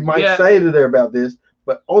 They might say that they're about this,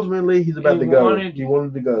 but ultimately he's about to go. He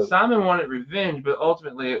wanted to go. Simon wanted revenge, but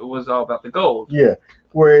ultimately it was all about the gold. Yeah.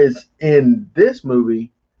 Whereas in this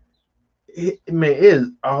movie, it is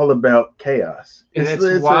all about chaos. It's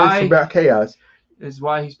about chaos. It's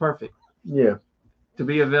why he's perfect. Yeah. To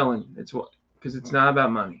be a villain, because it's not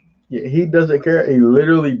about money. Yeah, he doesn't care. He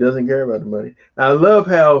literally doesn't care about the money. I love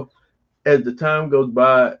how, as the time goes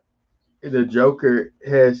by, the Joker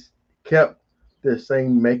has kept the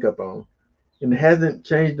same makeup on, and hasn't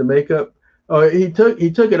changed the makeup. Oh, he took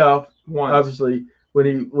it off once, obviously when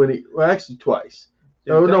he actually twice.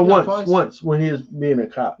 Once when he was being a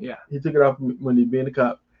cop. Yeah, he took it off when he was being a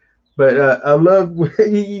cop. But I love how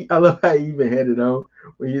he even had it on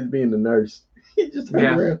when he was being a nurse. He just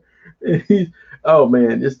turned around. And oh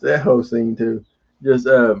man, just that whole scene too. Just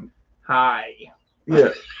hi.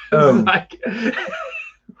 Yeah.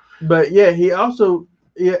 But yeah, he shines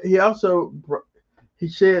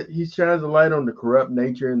a light on the corrupt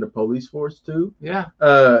nature in the police force too. Yeah.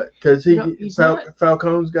 Because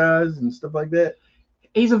Falcone's guys and stuff like that.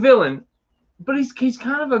 He's a villain, but he's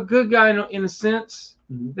kind of a good guy in a sense.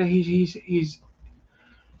 Mm-hmm. That he's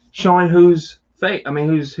showing who's fake. I mean,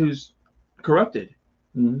 who's corrupted.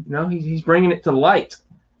 Mm-hmm. He's bringing it to light.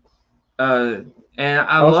 And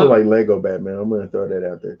I also like Lego Batman. I'm gonna throw that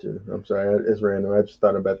out there too. I'm sorry, it's random. I just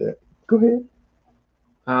thought about that. Go ahead.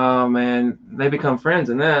 Oh man, they become friends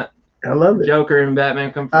in that. I love it. Joker and Batman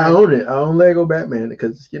become friends. I own it. I own Lego Batman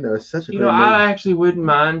because it's such a. I actually wouldn't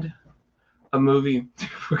mind a movie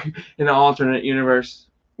in an alternate universe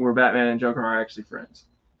where Batman and Joker are actually friends.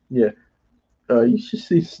 Yeah. You should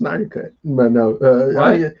see Snyder Cut. But no.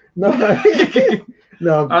 What? No.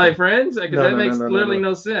 No. Are they friends? Because that makes literally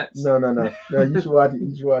no sense. No. You should watch it.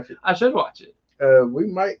 You should watch it. I should watch it. We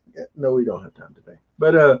might. No, we don't have time today.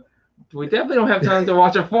 But we definitely don't have time to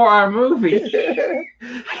watch a 4-hour movie.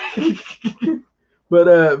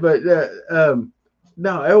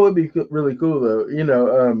 No, that would be really cool though.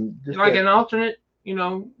 Just like an alternate,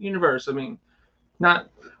 universe. I mean, not.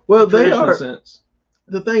 Well, they are. Sense.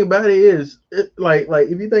 The thing about it is, like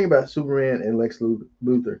if you think about Superman and Lex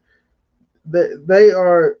Luthor, they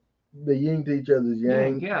are the yin to each other's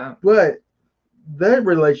yang. Yeah. But their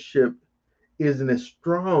relationship isn't as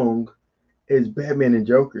strong as Batman and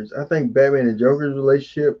Joker's. I think Batman and Joker's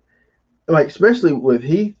relationship, like especially with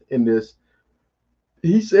Heath in this,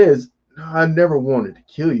 he says, "I never wanted to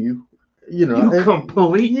kill you." You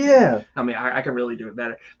complete. Yeah. I mean, I can really do it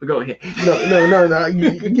better, but go ahead. No.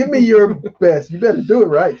 You give me your best. You better do it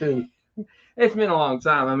right too. It's been a long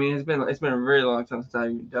time. I mean, it's been a very long time since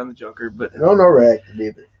I've done the Joker, but don't overact it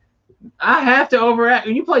either. I have to overact.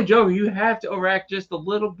 When you play Joker, you have to overact just a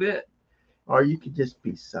little bit. Or you could just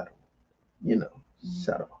be subtle.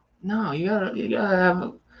 Subtle. No, you gotta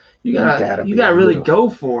really go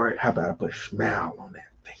for it. How about I put a smile on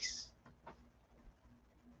that face?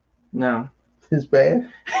 No. It's bad.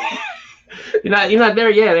 You're not there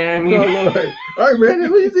yet, Aaron. Oh, Lord. All right, Brandon,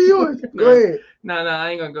 let me see yours. Go ahead. No,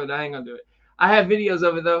 I ain't gonna do it. I have videos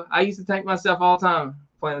of it though. I used to tank myself all the time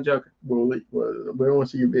playing the Joker. Well, we don't want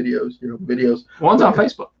to see your videos. Videos. One's on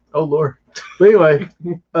Facebook. Oh Lord. But anyway,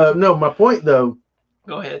 no. My point though.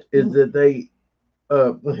 Go ahead. Is that they,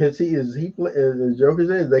 as Joker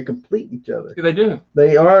says, they complete each other. They do.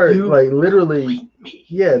 They are literally.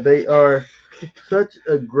 Yeah, they are such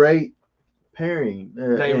a great pairing.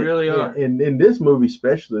 They really are. And in this movie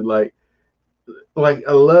especially, like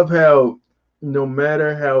I love how no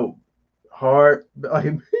matter how hard,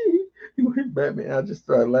 Batman, I just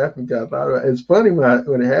started laughing because I thought about it. It's funny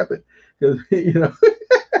when it happened because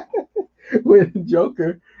when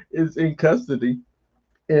Joker is in custody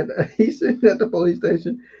and he's sitting at the police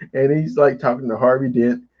station and he's like talking to Harvey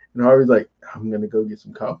Dent and Harvey's like, I'm gonna go get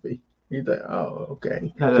some coffee. He's like, oh,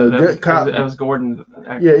 okay. No, So that, good cop. that was Gordon.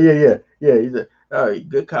 Yeah. He's like, oh,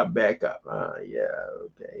 good cop, bad cop. Yeah,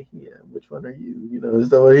 okay. Yeah, which one are you?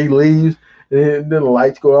 So he leaves, and then the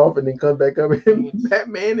lights go off, and then comes back up, and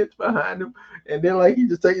Batman is behind him, and then like he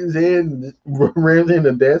just takes his head and just rams in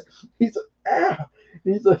the desk. He's like, ah.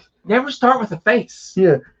 He's like, never start with a face.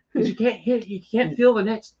 Yeah. Because you can't feel the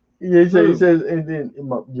next. Yeah, he says, and then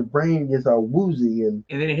your brain gets all woozy, and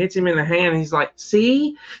then it hits him in the hand, and he's like,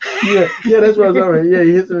 see? Yeah, that's what I was talking. Yeah,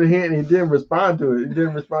 he hits him in the hand, and he didn't respond to it. He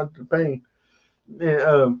didn't respond to the pain.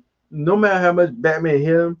 And no matter how much Batman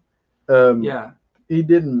hit him, he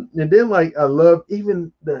didn't. And then, like, I love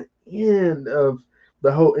even the end of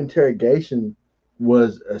the whole interrogation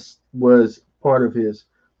was part of his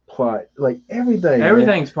plot. Like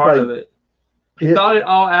everything's part of it. He thought it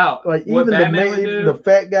all out. Like even the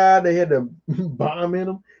fat guy, they had the bomb in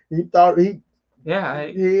him. He thought he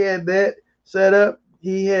had that set up.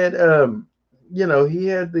 He had he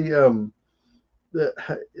had the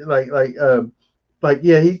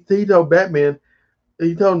he told Batman,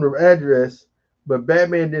 he told him the address, but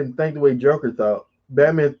Batman didn't think the way Joker thought.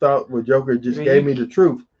 Batman thought what Joker just gave me the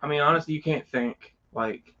truth. I mean, honestly, you can't think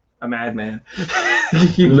like a madman.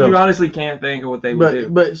 you honestly can't think of what they would do.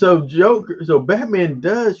 But so Batman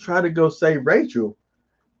does try to go save Rachel,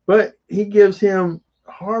 but he gives him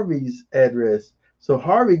Harvey's address. So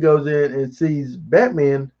Harvey goes in and sees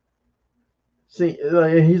Batman.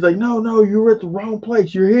 And he's like, no, you're at the wrong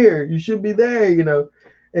place. You're here. You should be there.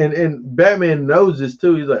 And Batman knows this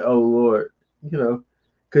too. He's like, oh Lord,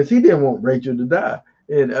 because he didn't want Rachel to die.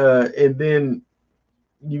 And then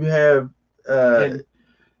you have.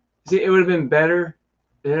 See, it would have been better,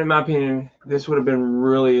 in my opinion, this would have been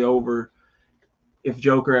really over if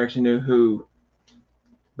Joker actually knew who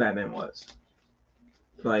Batman was.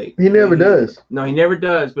 Like he never does. No, he never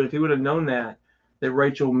does. But if he would have known that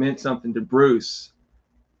Rachel meant something to Bruce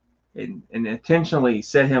and intentionally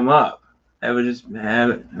set him up, that would just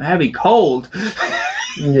have be cold.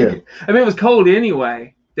 Yeah. I mean, it was cold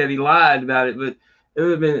anyway that he lied about it, but it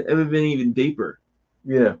would have been even deeper.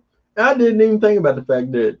 Yeah. I didn't even think about the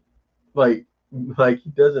fact that like he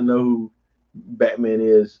doesn't know who Batman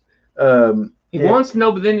is. He wants to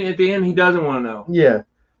know, but then at the end he doesn't want to know. Yeah,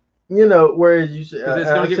 whereas you said it's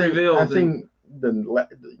gonna get revealed. I think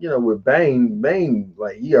with Bane,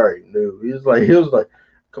 like he already knew. He was like,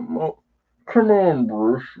 come on,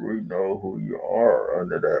 Bruce, we know who you are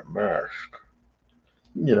under that mask.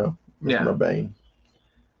 That's my Bane.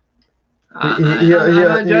 I'm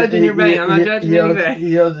not judging your Bane. I'm not judging anything.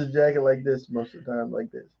 He holds his jacket like this most of the time,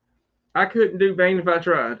 like this. I couldn't do Bane if I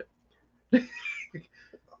tried.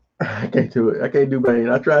 I can't do it. I can't do Bane.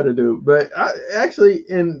 I try to do it, but I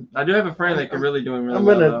do have a friend that can really do him really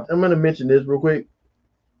well. I'm gonna mention this real quick.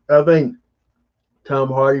 I think Tom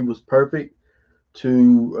Hardy was perfect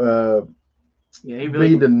to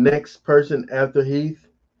be the next person after Heath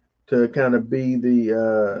to kind of be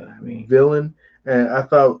the villain. And I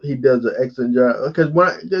thought he does an excellent job because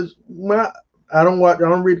I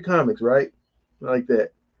don't read the comics, right? Like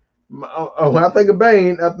that. When I think of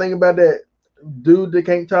Bane, I think about that dude that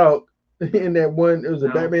can't talk in that one. It was a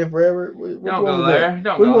Batman Forever. Don't go there.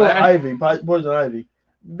 Don't go there. Ivy, Poison Ivy.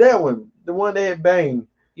 That one, the one that had Bane.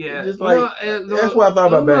 Yeah, just like that's what I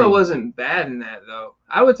thought about Bane. Wasn't bad in that though.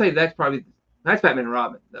 I would say that's Batman and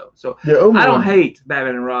Robin though. So yeah, I don't hate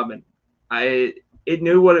Batman and Robin. It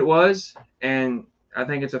knew what it was, and I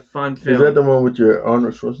think it's a fun film. Is that the one with your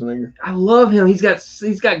Arnold Schwarzenegger? I love him. He's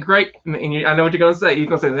got great. And I know what you're gonna say. You're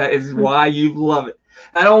gonna say that is why you love it.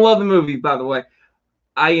 I don't love the movie, by the way.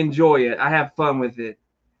 I enjoy it. I have fun with it.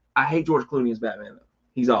 I hate George Clooney as Batman though.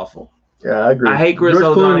 He's awful. Yeah, I agree. I hate Chris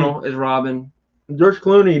O'Donnell as Robin. George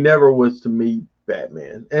Clooney never was to me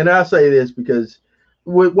Batman, and I say this because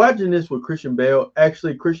with watching this with Christian Bale,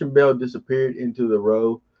 actually Christian Bale disappeared into the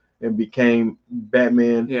role and became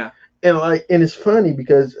Batman. Yeah. And it's funny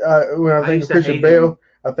because when I think of Christian Bale,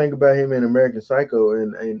 I think about him in American Psycho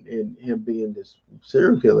and him being this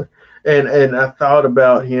serial killer, and I thought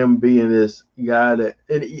about him being this guy that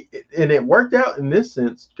and it worked out in this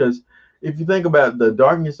sense because if you think about the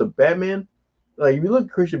darkness of Batman, like if you look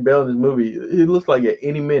at Christian Bale in this movie, it looks like at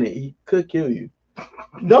any minute he could kill you,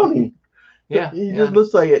 don't he? Yeah, he just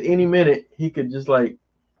looks like at any minute he could just like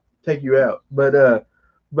take you out, but.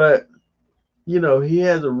 He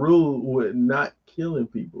has a rule with not killing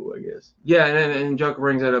people, I guess. Yeah, and Joker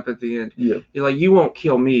brings that up at the end. Yeah. You're like, you won't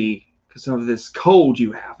kill me because of this cold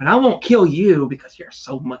you have, and I won't kill you because you're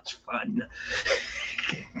so much fun.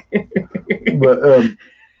 But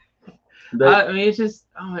I mean, it's just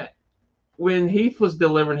when Heath was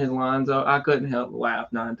delivering his lines, I couldn't help but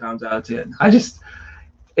laugh 9 times out of 10.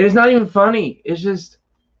 And it's not even funny. It's just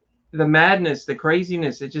the madness, the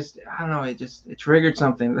craziness. It just, I don't know. It triggered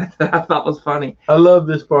something that I thought was funny. I love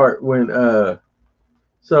this part when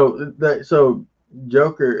so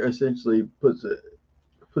Joker essentially puts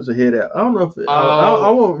a hit out. I don't know if I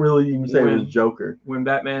won't really even say it was Joker. When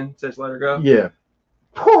Batman says "Let her go." Yeah.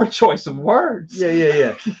 Poor choice of words.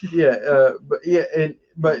 Yeah.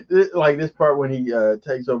 But like this part when he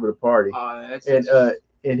takes over the party,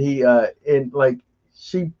 and like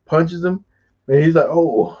she punches him, and he's like,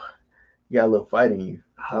 "Oh, you got a little fight in you."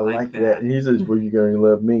 I like that. And he says, "Were you gonna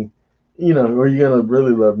love me? Or you gonna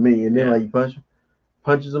really love me?" And then like he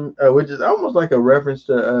punches him, which is almost like a reference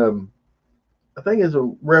to I think it's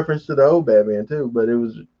a reference to the old Batman too, but it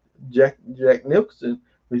was Jack Nicholson.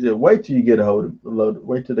 He said, "Wait till you get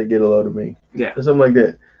wait till they get a load of me." Yeah, or something like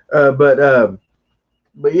that.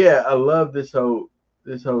 But yeah, I love this whole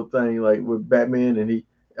thing like with Batman, and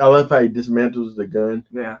I love how he dismantles the gun.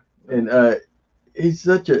 Yeah, and he's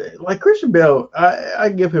such a Christian Bale. I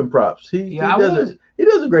give him props. He does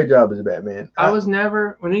a great job as a Batman. I was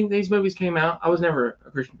never when these movies came out. I was never a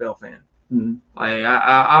Christian Bale fan. Mm-hmm. I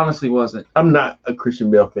honestly wasn't. I'm not a Christian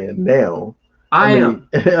Bale fan now. I am.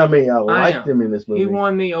 I liked him in this movie. He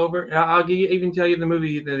won me over. I'll even tell you the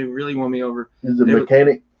movie that he really won me over. Is The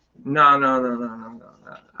Mechanic? No.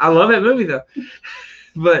 I love that movie though.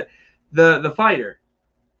 But the fighter,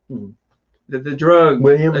 the drug.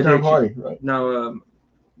 With him and Tom Hardy, right? No,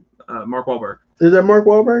 Mark Wahlberg. Is that Mark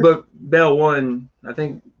Wahlberg? But Bell won, I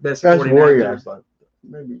think, best supporting Warrior. Actor.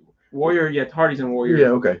 Maybe Warrior. Yeah, Hardy's in Warrior.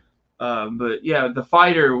 Yeah, okay. But yeah, the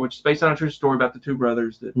fighter, which is based on a true story about the two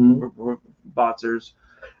brothers that were boxers.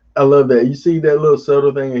 I love that. You see that little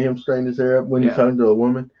subtle thing of him straightening his hair up when he's talking to a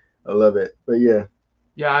woman. I love it. But yeah.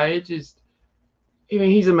 Yeah, he's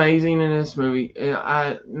amazing in this movie.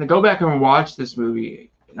 I go back and watch this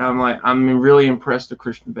movie, and I'm really impressed with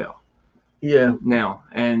Christian Bale. Yeah. Now,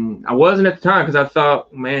 and I wasn't at the time because I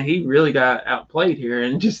thought, man, he really got outplayed here,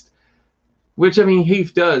 and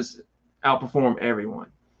Heath does outperform everyone.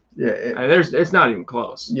 Yeah, it's not even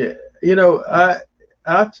close. Yeah,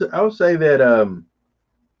 I would say that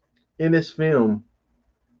in this film,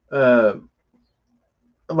 like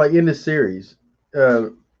in this series,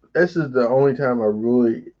 this is the only time I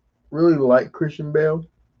really like Christian Bale.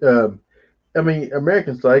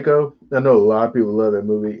 American Psycho. I know a lot of people love that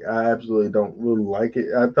movie. I absolutely don't really like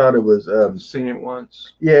it. I thought it was. Seen it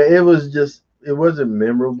once. Yeah, it wasn't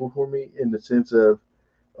memorable for me in the sense of.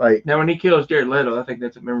 Like now, when he kills Jared Leto, I think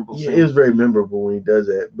that's a memorable scene. It was very memorable when he does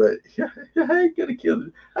that. But how you gonna kill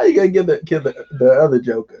the other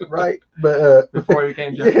Joker, right? But before he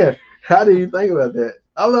became Joker. Yeah. How do you think about that?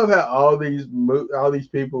 I love how all these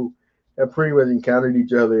people have pretty much encountered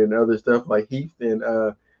each other and other stuff like Heath and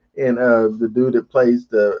the dude that plays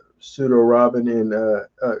the pseudo Robin in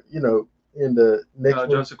the next one.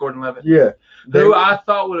 Joseph Gordon-Levitt. Yeah. Who I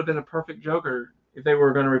thought would have been a perfect Joker if they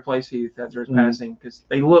were going to replace Heath after his passing, because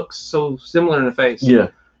they look so similar in the face. Yeah.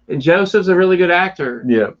 And Joseph's a really good actor.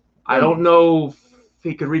 Yeah. I don't know if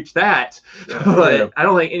he could reach that, but I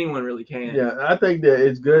don't think anyone really can. Yeah, I think that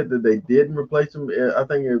it's good that they didn't replace him. I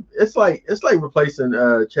think it's like replacing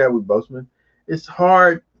Chadwick Boseman. It's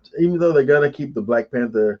hard, even though they're gonna keep the Black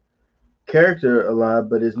Panther character alive,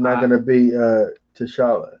 but it's not gonna be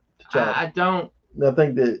T'Challa. I don't. I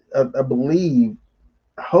think that I believe.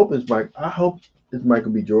 I hope it's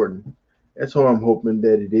Michael B. Jordan. That's what I'm hoping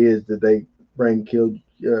that it is, that they bring kill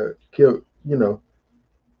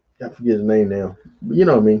I forget his name now. But you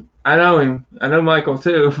know what I mean. I know him. I know Michael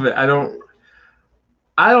too, but I don't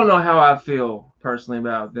know how I feel personally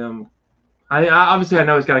about them. I obviously I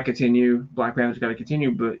know it's got to continue. Black Panther's got to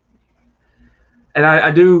continue, but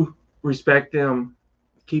I do respect them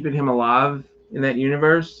keeping him alive in that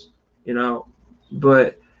universe,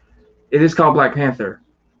 but it is called Black Panther,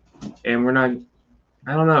 and we're not.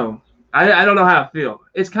 I don't know. I don't know how I feel.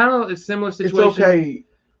 It's kind of a similar situation. It's okay.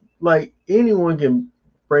 Like anyone can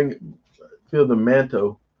fill the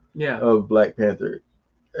mantle of Black Panther.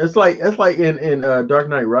 It's like in Dark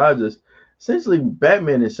Knight Rises. Essentially,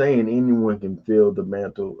 Batman is saying anyone can fill the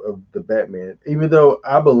mantle of the Batman. Even though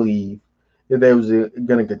I believe if they was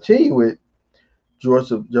going to continue it,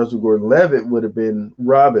 Joseph Gordon-Levitt would have been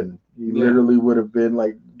Robin. He literally would have been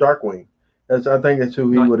like Darkwing. I think that's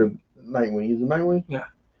who he would have. Nightwing. He's a Nightwing. Yeah.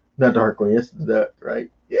 Not Darkwing. It's the right.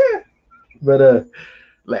 Yeah. But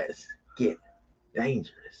let's get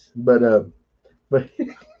dangerous. But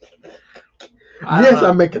yes,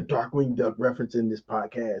 I make a Darkwing Duck reference in this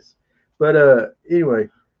podcast. But anyway.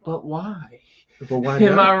 But why? But why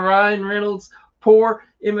not? Am I Ryan Reynolds' poor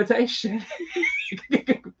imitation?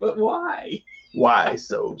 But why? Why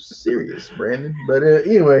so serious, Brandon? But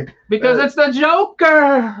anyway, Because it's the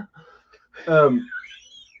Joker.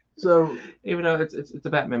 So even though it's a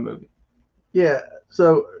Batman movie. Yeah.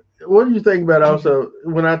 So what do you think about also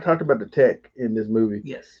when I talked about the tech in this movie?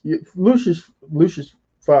 Yes. Lucius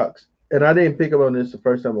Fox, and I didn't pick up on this the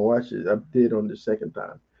first time I watched it. I did on the second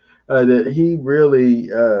time. That he really.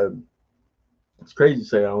 It's crazy to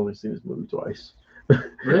say I only seen this movie twice.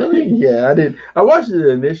 Really? Yeah, I did. I watched it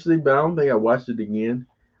initially, but I don't think I watched it again.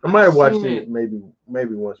 I might have watched it maybe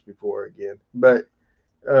once before again, but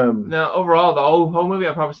now overall the whole movie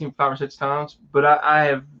I've probably seen 5 or 6 times, but I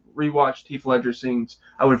have rewatched Heath Ledger scenes.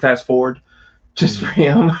 I would fast forward just for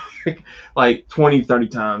him like 20, 30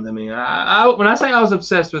 times. I mean, I when I say I was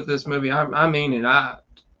obsessed with this movie, I mean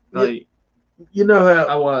it. You know how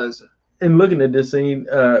I was. And looking at this scene,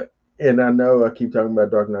 and I know I keep talking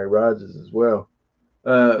about Dark Knight Rises as well.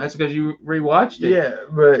 That's because you rewatched it. Yeah,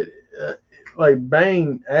 but like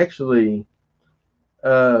Bane actually.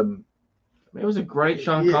 It was a great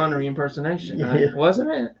Sean Connery impersonation,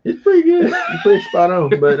 wasn't it? It's pretty good. It's pretty spot on.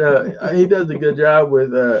 But he does a good job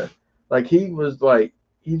with like he was like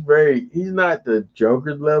he's not the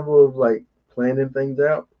Joker's level of like planning things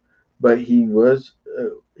out, but he was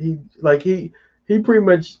he pretty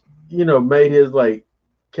much made his like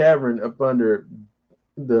cavern up under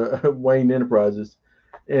the Wayne Enterprises,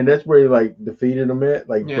 and that's where he like defeated him at,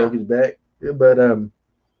 like broke his back. But I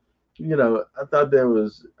thought that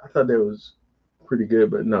was pretty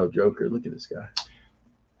good, but no, Joker. Look at this guy.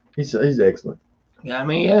 He's excellent. Yeah, I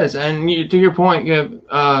mean, he is. And to your point,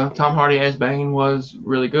 Tom Hardy as Bane was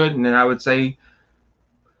really good. And then I would say,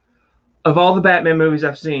 of all the Batman movies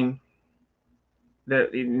I've seen,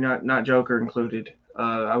 that not Joker included,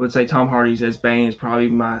 I would say Tom Hardy's as Bane is probably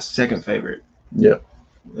my second favorite. Yeah.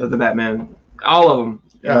 Of the Batman, all of them.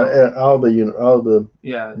 All the.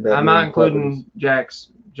 Yeah, Batman I'm not including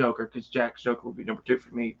Jack's Joker because Jack's Joker would be number 2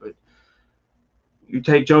 for me, but. You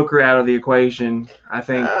take Joker out of the equation, I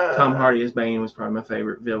think Tom Hardy as Bane was probably my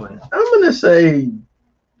favorite villain. I'm gonna say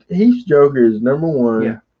Heath Joker is number 1.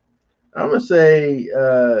 Yeah. I'm gonna say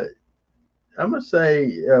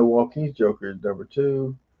Joaquin's Joker is number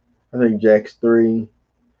 2. I think Jack's 3.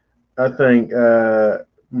 I think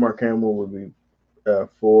Mark Hamill would be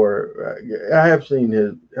 4. I have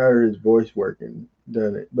heard his voice working,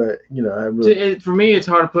 done it, but for me it's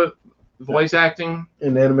hard to put voice acting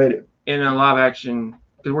in animated. In a live action,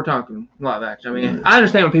 because we're talking live action. I mean, I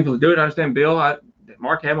understand when people do it. I understand Bill.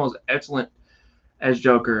 Mark Hamill is excellent as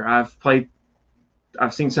Joker. I've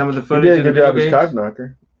seen some of the footage. He did a good job as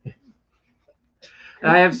Cockknocker.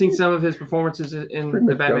 I have seen some of his performances in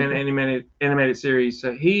the Batman animated series.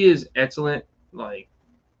 So he is excellent. Like,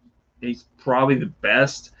 he's probably the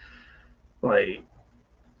best. Like,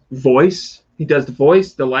 voice. He does the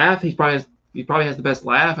voice, the laugh. He probably has the best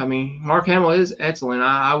laugh. I mean, Mark Hamill is excellent.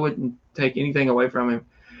 I wouldn't take anything away from him.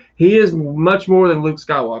 He is much more than Luke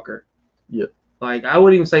Skywalker. Yep. Like, I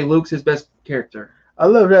wouldn't even say Luke's his best character. I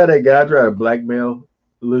love how that guy tried to blackmail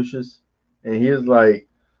Lucius, and he was like,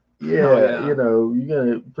 you're going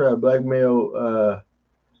to try to blackmail,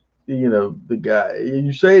 the guy.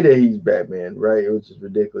 You say that he's Batman, right? Which is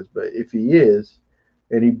ridiculous. But if he is,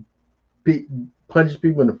 and he punches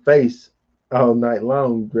people in the face all night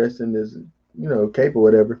long dressed in this cape or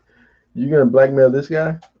whatever, you're gonna blackmail this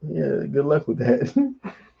guy? Yeah, good luck with that.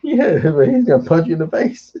 Yeah, but he's gonna punch you in the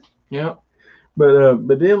face. Yeah. But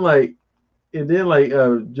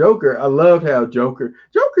then Joker, I love how Joker's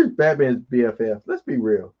Batman's BFF. Let's be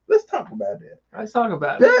real. Let's talk about that. Let's talk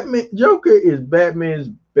about it. Joker is Batman's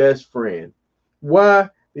best friend. Why?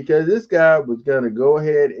 Because this guy was gonna go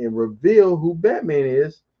ahead and reveal who Batman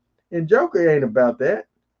is, and Joker ain't about that.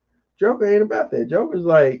 Joker's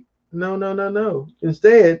like, no.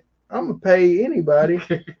 Instead, I'm gonna pay anybody.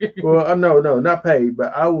 Well, no, not pay,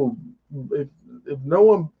 but I will. If no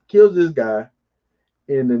one kills this guy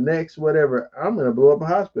in the next whatever, I'm gonna blow up a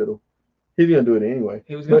hospital. He's gonna do it anyway.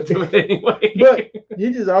 He was gonna do it anyway. But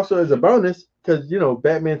he just also as a bonus, because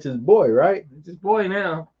Batman's his boy, right? It's his boy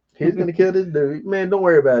now. He's gonna kill this dude. Man, don't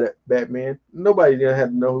worry about it, Batman. Nobody's gonna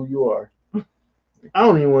have to know who you are. I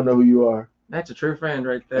don't even want to know who you are. That's a true friend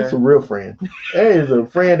right there. That's a real friend. That is a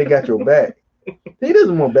friend that got your back. He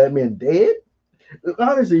doesn't want Batman dead.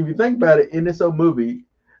 Honestly, if you think about it, in this whole movie,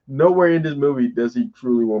 nowhere in this movie does he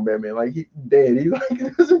truly want Batman. Like, he's dead. He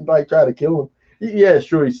doesn't try to kill him. Yeah,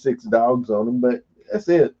 sure, he 6 dogs on him, but that's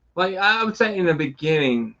it. Like, I would say in the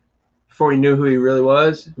beginning, before he knew who he really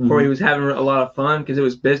was, before he was having a lot of fun, because it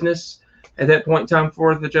was business at that point in time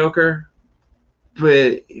for the Joker.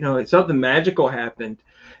 But, something magical happened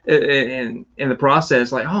in the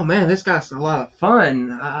process. Like, oh man, this guy's a lot of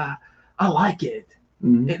fun. I I like it.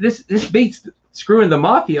 Mhm. This beats screwing the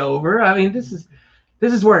mafia over. I mean, this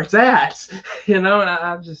is where it's at. And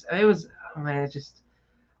I just it was oh man, it just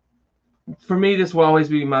for me this will always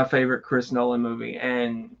be my favorite Chris Nolan movie,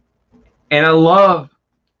 and I love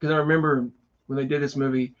because I remember when they did this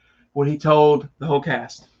movie, what he told the whole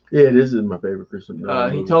cast. Yeah, this is my favorite Christopher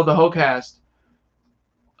Nolan He movie. told the whole cast,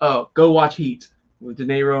 go watch Heat with De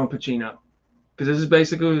Niro and Pacino. Because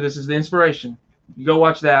this is the inspiration. You go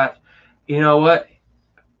watch that. You know what?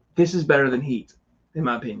 This is better than Heat, in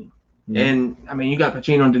my opinion. Mhm. And, I mean, you got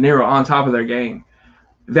Pacino and De Niro on top of their game.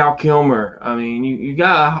 Val Kilmer. I mean, you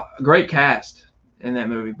got a great cast in that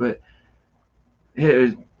movie. But, it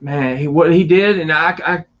was, man, what he did, and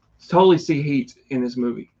I totally see Heat in this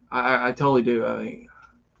movie. I totally do. I mean,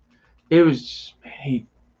 it was,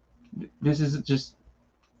 this is just,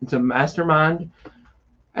 it's a mastermind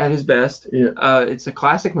at his best. Yeah. It's a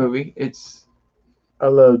classic movie. I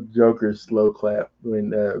love Joker's slow clap when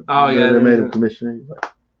they made him commissioner.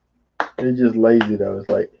 It's just lazy though. It's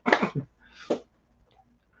like,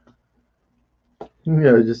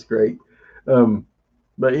 just great.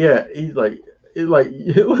 But yeah, he's like, it's like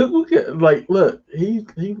look, he's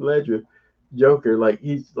Ledger, Joker. Like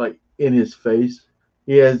he's like in his face.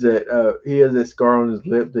 He has that scar on his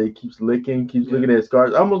lip that he keeps licking at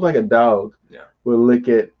scars, almost like a dog. Yeah. Will lick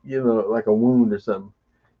at like a wound or something.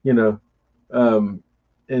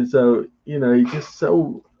 And so he's just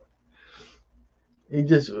so.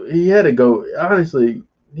 He had to go. Honestly,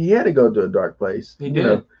 he had to go to a dark place. He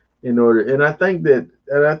did. In order, and I think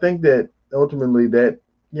that ultimately that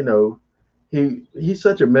he's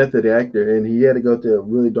such a method actor, and he had to go to a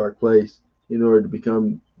really dark place in order to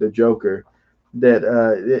become the Joker.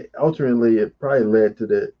 That ultimately it probably led to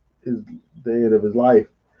the end of his life.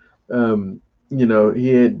 He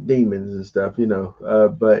had demons and stuff.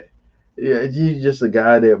 But yeah, he's just a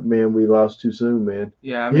guy that we lost too soon, man.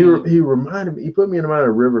 Yeah, I mean, he reminded me. He put me in mind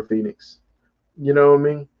of River Phoenix. You know what I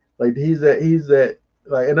mean? Like he's that.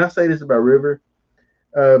 Like, and I say this about River.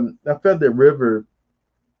 I felt that River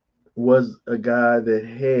was a guy that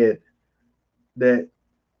had that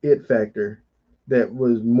it factor that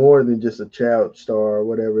was more than just a child star or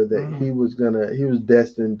whatever, that he was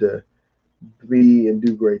destined to be and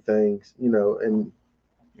do great things, and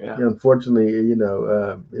unfortunately,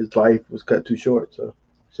 his life was cut too short. So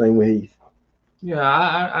same with Heath.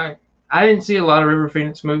 Yeah, I didn't see a lot of River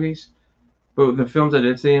Phoenix movies, but the films I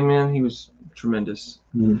did see him in, he was tremendous.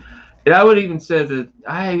 Mm-hmm. And I would even say that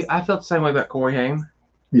I felt the same way about Corey Haim.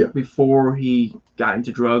 Yeah. Before he got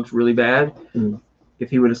into drugs really bad. Mm-hmm. If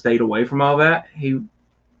he would have stayed away from all that, he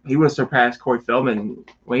would have surpassed Corey Feldman.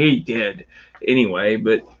 Well, he did anyway,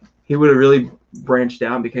 but he would have really branched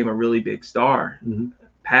out and became a really big star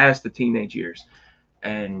past the teenage years.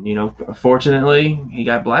 And, unfortunately, he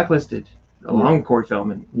got blacklisted along with Corey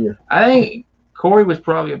Feldman. Yeah. I think Corey was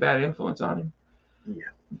probably a bad influence on him. Yeah.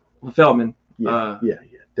 Feldman.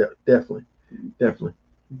 Definitely.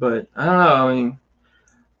 But I don't know. I mean,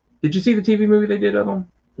 did you see the TV movie they did of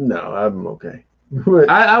him? No, I'm okay.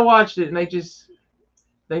 I watched it, and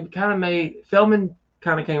they kind of made Feldman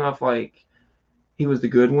kind of came off like he was the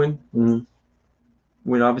good one,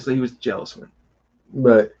 when obviously he was the jealous one.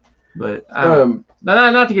 But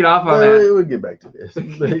not to get off on that. We'll get back to this.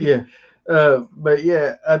 But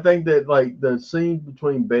yeah. I think that like the scene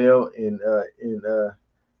between Bale and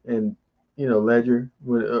Ledger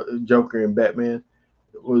with Joker and Batman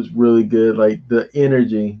was really good. Like the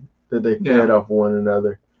energy that they fed off one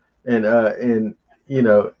another, and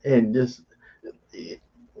just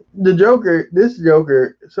the Joker. This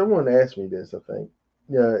Joker. Someone asked me this. I think.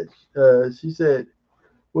 She said,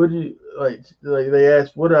 "What do you like?" Like they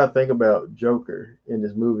asked, "What do I think about Joker in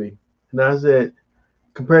this movie?" And I said,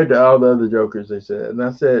 compared to all the other Jokers, they said, and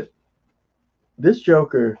I said, this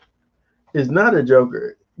Joker is not a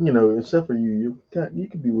Joker. Except for you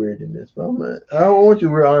can be weird in this, but I want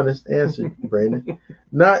your real honest answer, Brandon.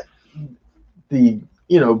 Not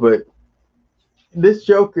but this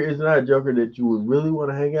Joker is not a Joker that you would really want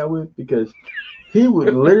to hang out with, because he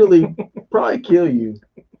would literally probably kill you.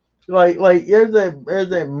 Like there's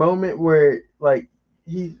that moment where like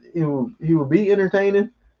he will be entertaining,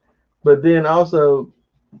 but then also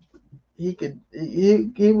he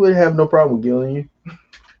would have no problem killing you.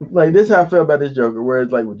 Like this is how I feel about this Joker.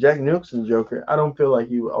 Whereas like with Jack Nicholson's Joker, I don't feel like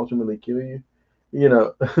he would ultimately kill you,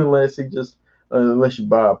 unless you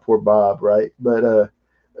poor Bob, right? But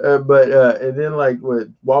and then like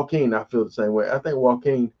with Joaquin, I feel the same way. I think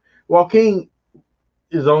Joaquin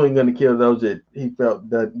is only going to kill those that he felt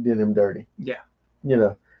that did him dirty. Yeah.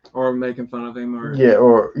 Or making fun of him, or did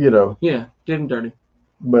him dirty.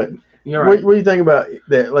 But You're right. What do you think about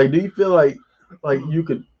that? Like, do you feel like you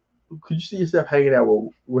could you see yourself hanging out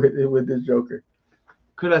with this Joker?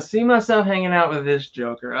 Could I see myself hanging out with this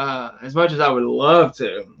Joker? As much as I would love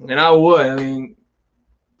to, and I would. I mean,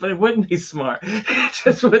 but it wouldn't be smart. It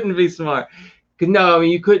just wouldn't be smart. No, I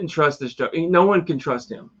mean, you couldn't trust this Joker. No one can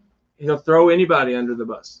trust him. He'll throw anybody under the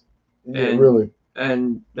bus. Yeah, really.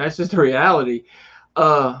 And that's just the reality.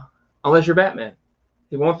 Unless you're Batman.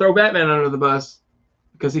 He won't throw Batman under the bus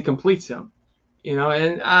because he completes him. You know,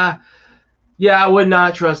 and yeah, I would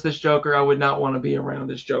not trust this Joker. I would not want to be around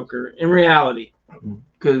this Joker in reality.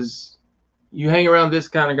 Because you hang around this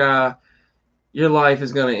kind of guy, your life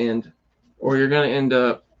is going to end. Or you're going to end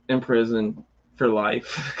up in prison for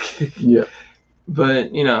life. Yeah.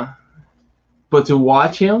 But, you know, but to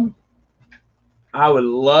watch him, I would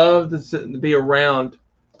love to be around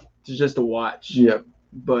just to watch. Yeah.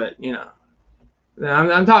 But, you know,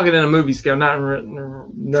 I'm talking in a movie scale, not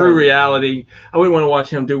in true reality. I wouldn't want to watch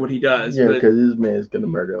him do what he does. Yeah, because this man's going to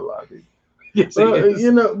murder a lot of people. Yes, he is.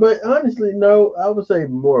 You know, but honestly, no, I would say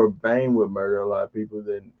more Bane would murder a lot of people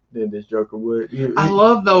than this Joker would. I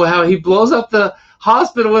love, though, how he blows up the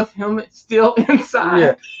hospital with him still inside.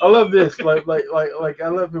 Yeah, I love this. Like I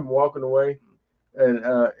love him walking away.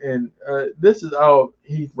 And this is all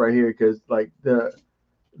Heath right here, because like the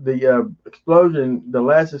explosion, the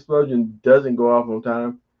last explosion doesn't go off on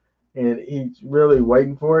time, and he's really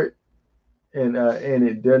waiting for it, and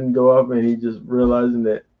it doesn't go off, and he's just realizing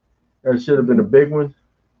that there should have been a big one,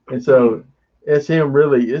 and so it's him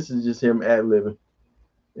really. This is just him ad-libbing,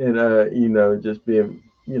 and you know, just being,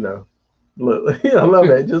 you know, look, I love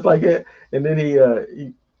that, just like that, and then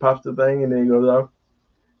he pops the thing and then goes off.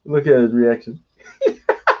 Look at his reaction.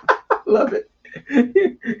 Love it.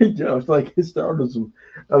 He jumps like it startles him.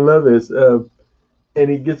 I love this. And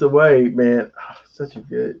he gets away, man. Oh, such a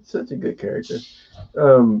good character.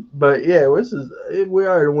 But yeah, we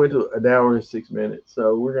already went to an hour and 6 minutes,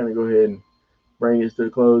 so we're gonna go ahead and bring this to a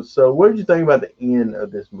close. So, what did you think about the end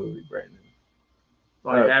of this movie, Brandon?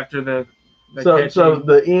 Like after the so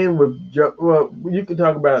the end with well, you can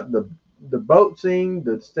talk about the boat scene,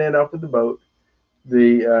 the standoff with the boat,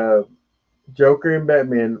 the Joker and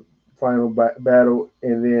Batman final battle,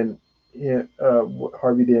 and then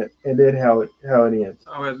Harvey Dent, and then how it ends.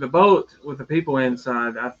 Oh, the boat with the people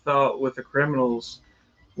inside. I thought with the criminals,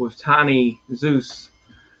 with Tiny Zeus.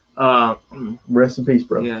 Rest in peace,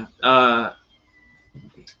 bro. Yeah.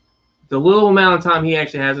 The little amount of time he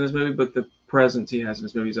actually has in this movie, but the presence he has in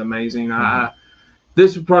this movie is amazing. Mm-hmm.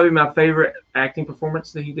 This would probably be my favorite acting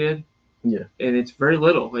performance that he did. Yeah, and it's very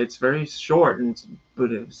little. It's very short,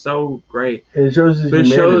 but it's so great. And it shows his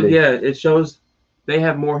humanity. It shows they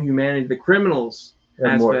have more humanity. The criminals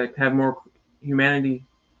have more humanity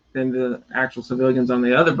than the actual civilians on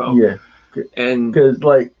the other boat. Yeah, and because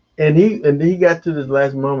he got to this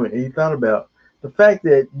last moment, and he thought about the fact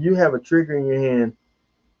that you have a trigger in your hand,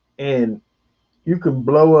 and you can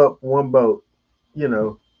blow up one boat, you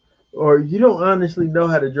know, or you don't honestly know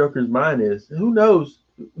how the Joker's mind is. Who knows?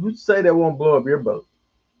 Who'd say that won't blow up your boat?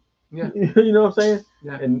 Yeah, you know what I'm saying?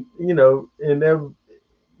 Yeah, and you know, and then,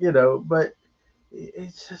 you know, but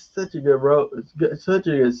it's just such a good role. It's such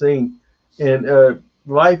a good scene, and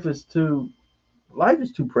life is too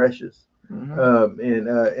precious. Mm-hmm.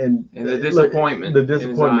 And the disappointment. The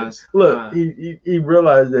disappointment. Look, he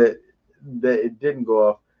realized that it didn't go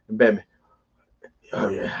off, and Batman. Oh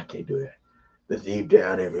yeah, I can't do that. But deep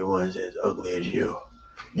down, everyone's as ugly as you.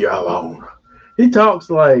 You're alone. He talks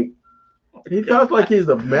like he's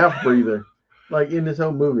a mouth breather, like in this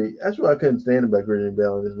whole movie. That's what I couldn't stand about Christian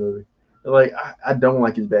Bale in this movie. Like I don't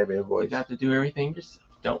like his Batman voice. You got to do everything yourself,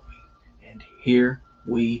 don't we? And here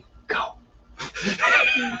we go.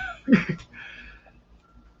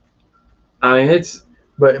 I mean, it's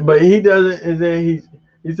but he doesn't, and then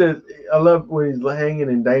he says, I love when he's hanging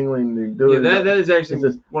and dangling and doing. Yeah, that is actually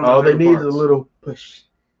just, one of all they need is a little push.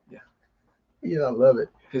 Yeah, I love it.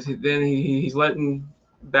 Because then he's letting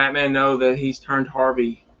Batman know that he's turned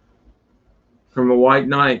Harvey from a White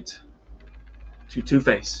Knight to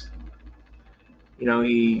Two-Face. You know,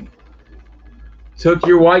 he took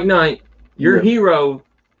your White Knight, your hero,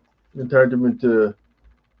 and turned him into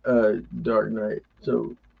Dark Knight.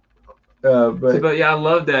 So, but yeah, I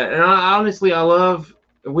love that, and I honestly love.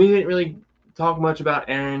 We didn't really talk much about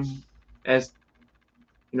Aaron as,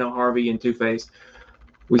 you know, Harvey and Two-Face.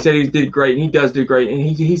 We said he did great, and he does do great, and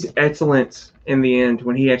he's excellent in the end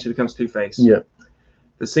when he actually becomes Two-Face. Yeah.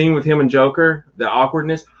 The scene with him and Joker, the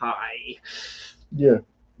awkwardness, hi. Yeah.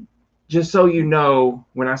 Just so you know,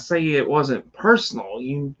 when I say it wasn't personal,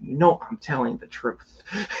 you know I'm telling the truth.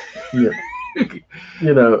 Yeah.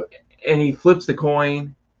 You know. And he flips the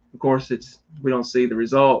coin, Of course, we don't see the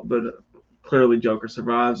result, but clearly Joker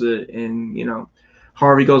survives it, and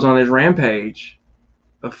Harvey goes on his rampage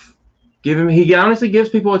of he honestly gives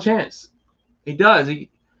people a chance. He does. And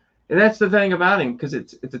that's the thing about him, because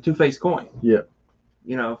it's a two-faced coin. Yeah.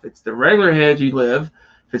 If it's the regular head, you live.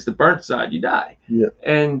 If it's the burnt side, you die. Yeah.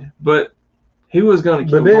 But he was going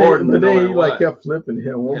to kill Gordon. But then he kept flipping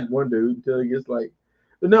him. One dude until he gets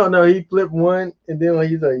no, he flipped one, and then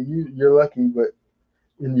he's like, you're lucky, but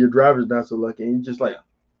and your driver's not so lucky. And he just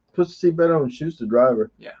puts the seatbelt on and shoots the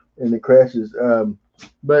driver. Yeah. And it crashes.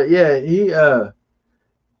 But yeah,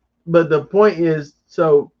 but the point is,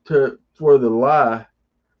 for the lie,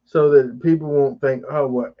 so that people won't think, oh,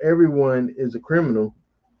 well, everyone is a criminal.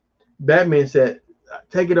 Batman said,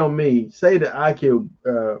 take it on me. Say that I killed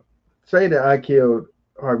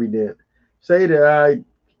Harvey Dent. Say that I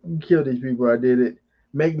killed these people. I did it.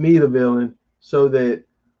 Make me the villain, so that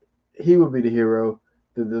he would be the hero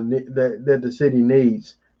that the city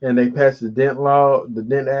needs. And they pass the Dent Law, the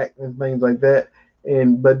Dent Act, and things like that.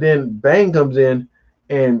 But then Bane comes in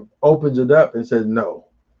and opens it up and says no.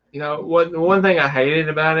 One thing I hated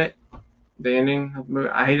about it, the ending of the movie,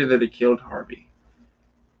 I hated that he killed Harvey,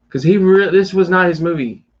 because this was not his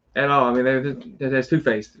movie at all. I mean, that's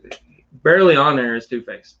Two-Face. Barely on there is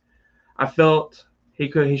Two-Face. I felt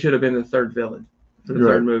he should have been the third villain for the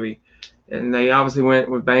third movie, and they obviously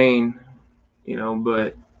went with Bane.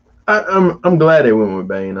 But I'm glad they went with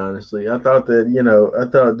Bane. Honestly, I thought that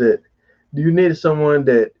you needed someone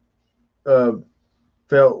that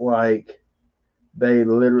felt like they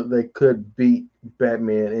could beat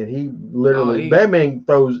Batman, and he literally Batman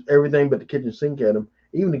throws everything but the kitchen sink at him,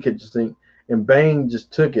 even the kitchen sink, and Bane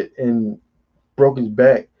just took it and broke his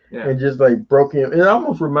back and just broke him. It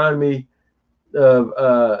almost reminded me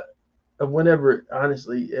of whenever,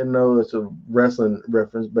 honestly, I know it's a wrestling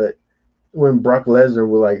reference, but when Brock Lesnar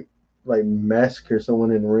would massacre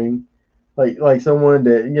someone in the ring, like someone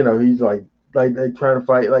that he's they trying to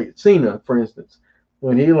fight, like Cena, for instance,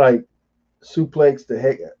 when he suplexed the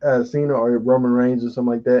heck out of Cena or Roman Reigns or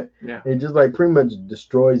something like that. Yeah. It just pretty much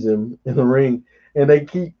destroys him in the ring. And they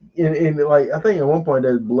keep I think at one point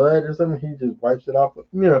there's blood or something, he just wipes it off.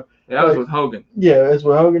 Yeah, that was with Hogan. Yeah, that's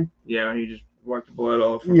with Hogan. Yeah, he just wiped the blood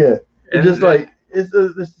off. Yeah. It's just it's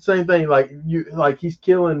the same thing. He's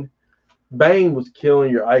killing. Bane was killing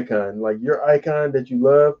your icon. Your icon that you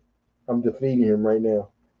love, I'm defeating him right now.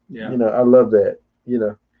 Yeah. I love that.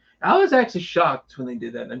 I was actually shocked when they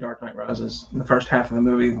did that in The Dark Knight Rises, in the first half of the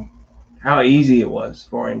movie, how easy it was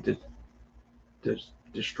for him to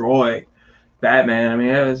destroy Batman. I mean,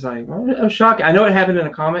 it was I was shocked. I know it happened in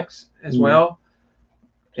the comics as well.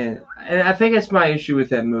 And I think that's my issue with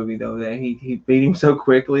that movie, though, that he beat him so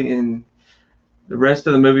quickly, and the rest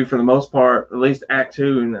of the movie, for the most part, at least Act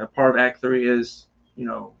 2 and a part of Act 3, is,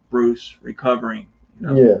 Bruce recovering,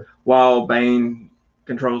 while Bane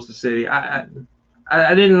controls the city. I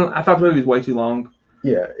thought the movie was way too long.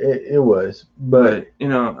 Yeah, it was. But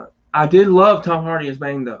I did love Tom Hardy as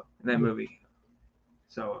Bane, though, in that movie.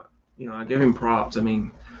 So, I give him props. I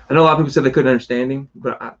mean, I know a lot of people said they couldn't understand him,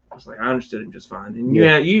 but I was I understood him just fine. And you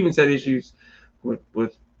even said issues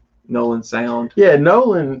with Nolan's sound. Yeah,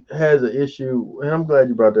 Nolan has an issue, and I'm glad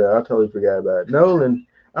you brought that up. I totally forgot about it. Nolan,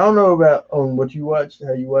 I don't know about on what you watched,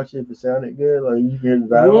 how you watched it, if it sounded good, you can hear the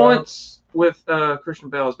dialogue. Once with Christian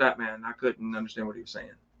Bale as Batman, I couldn't understand what he was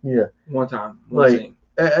saying. Yeah. One time. Scene.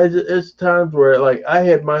 It's times where, I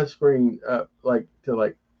had my screen up,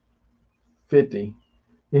 to 50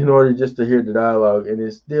 in order just to hear the dialogue, and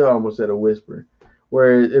it's still almost at a whisper.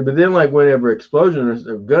 But then, whenever explosions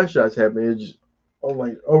or gunshots happen, it's just,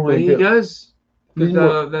 over. But he does.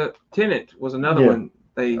 The Tenet was another one.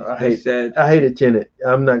 They said I hated Tenet.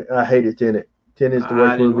 I hated Tenet. Tenet's the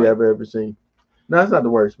worst movie I've ever seen. No, it's not the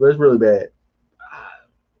worst, but it's really bad.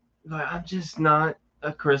 I'm just not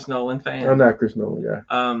a Chris Nolan fan. I'm not a Chris Nolan guy.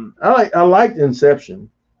 I liked Inception.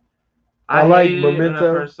 I liked Memento. When I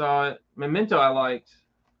first saw it. Memento I liked.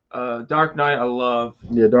 Dark Knight I love.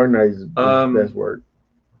 Yeah, Dark Knight is the best word.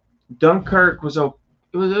 Dunkirk was a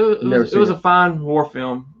fine war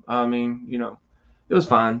film. I mean, it was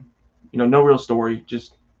fine. No real story,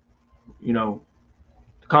 just the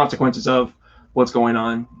consequences of what's going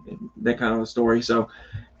on, that kind of a story. So,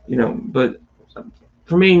 but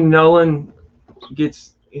for me, Nolan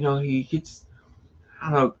gets, he gets,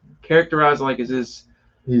 I don't know, characterized as this.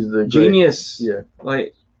 He's the genius.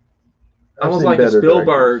 Almost like a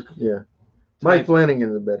Spielberg. Directors. Yeah. Mike Flanagan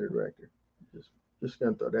is a better director. Just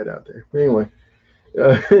gonna throw that out there. Anyway.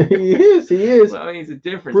 He is. Well, he's a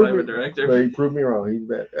different type of director. But he proved me wrong. He's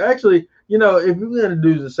bad. Actually, if you're gonna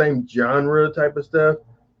do the same genre type of stuff,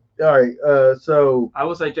 All right. So I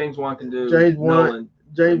will say James Wan can do James Wan. Nolan.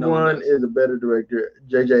 James Nolan Wan does. is a better director.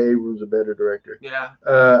 J.J. Abrams a better director. Yeah,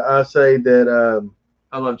 I say that.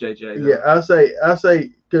 I love JJ. Though. Yeah, I say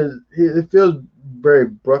because it feels very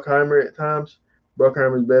Bruckheimer at times.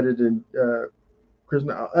 Bruckheimer is better than Chris.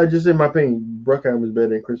 I just in my opinion, Bruckheimer is better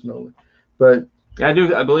than Chris Nolan. But I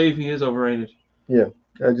do. I believe he is overrated. yeah,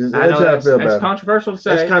 I that's know how I that's, feel that's about it. controversial to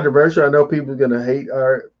That's say. controversial. I know people are gonna hate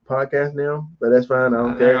our podcast now, but that's fine. I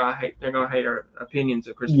don't They're care. gonna hate our opinions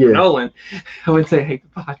of Christopher Yeah. Nolan. I wouldn't say hate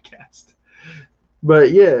the podcast.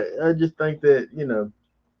 But yeah, I just think that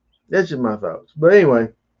that's just my thoughts. But anyway,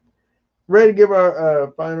 ready to give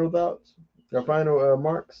our final thoughts, our final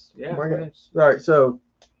marks. Yeah. Mark go it? ahead. All right, so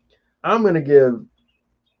I'm gonna give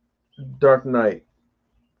Dark Knight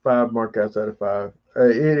 5 markouts out of 5.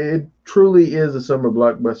 It truly is a summer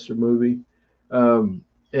blockbuster movie,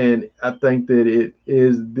 and I think that it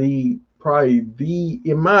is probably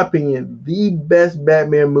in my opinion, the best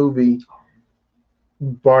Batman movie,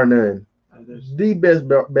 bar none. The best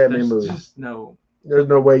Batman There's movie. just no. There's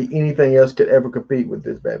no way anything else could ever compete with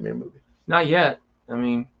this Batman movie. Not yet. I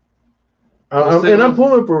mean, I'm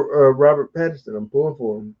pulling for Robert Pattinson. I'm pulling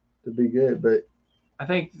for him to be good, but I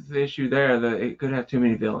think the issue there that it could have too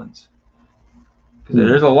many villains because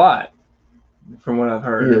there's a lot. From what I've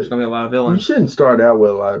heard, there's gonna be a lot of villains. You shouldn't start out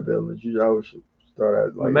with a lot of villains. You always should start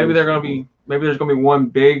out like maybe there's gonna be one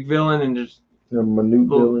big villain and just a minute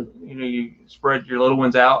villain. You spread your little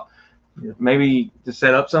ones out. Yeah. Maybe to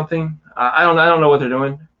set up something. I don't know what they're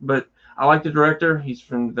doing, but I like the director. He's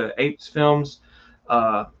from the Apes films.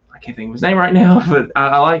 I can't think of his name right now, but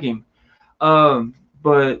I like him.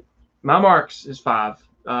 But my marks is 5.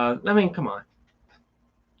 I mean, come on.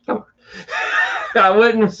 I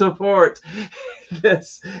wouldn't support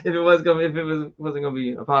this if it wasn't gonna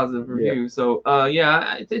be a positive review. So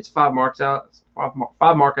it's 5 markouts. 5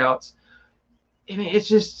 markouts. I mean,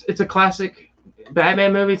 it's a classic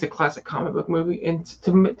Batman movie. It's a classic comic book movie, and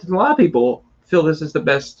to a lot of people, feel this is the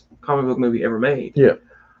best comic book movie ever made. Yeah.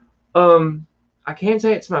 I can't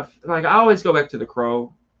say it's my I always go back to The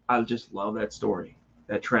Crow. I just love that story,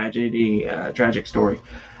 that tragic story.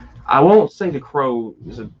 I won't say The Crow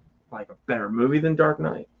is a better movie than Dark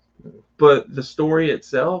Knight, but the story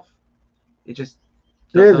itself, it just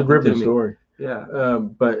it's a gripping story. Yeah.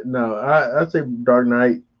 But no, I'd say Dark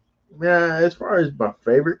Knight. Yeah, as far as my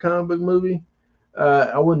favorite comic book movie,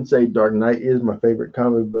 I wouldn't say Dark Knight is my favorite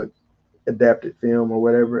comic book adapted film or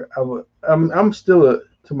whatever. I'm still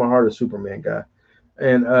to my heart a Superman guy,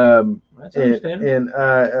 and that's understandable. and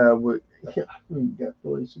I would. We got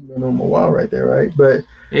Superman on my wall right there, right? But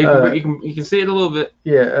you can see it a little bit.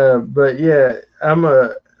 Yeah, but yeah,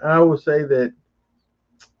 I would say that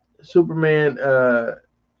Superman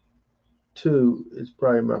 2 is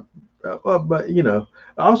probably my. But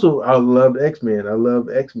also I loved X-Men. I love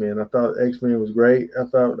X-Men. I thought X-Men was great. I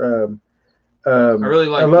thought I really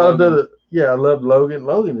liked Logan. I loved Logan.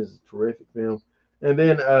 Logan is a terrific film. And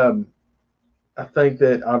then I think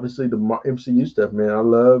that obviously the MCU stuff, man, I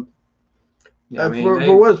love. Yeah,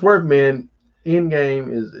 for what it's worth, man, Endgame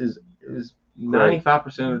is 95%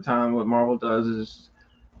 of the time what Marvel does is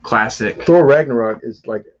classic. Thor Ragnarok is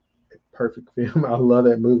like a perfect film. I love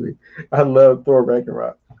that movie. I love Thor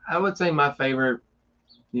Ragnarok. I would say my favorite,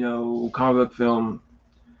 comic book film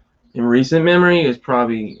in recent memory is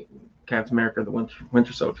probably Captain America: The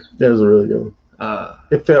Winter Soldier. That was a really good one.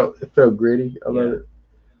 It felt gritty. I love it.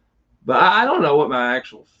 But I don't know what my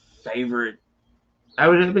actual favorite.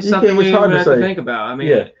 It'd be something we would have to think about. I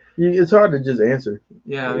mean, it's hard to just answer.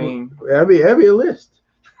 Yeah, I mean, that'd be a list.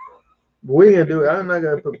 But we ain't gonna do it. I'm not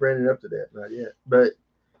gonna put Brandon up to that, not yet. But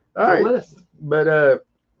all right. List. But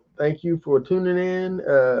thank you for tuning in.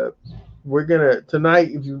 We're gonna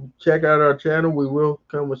tonight. If you check out our channel, we will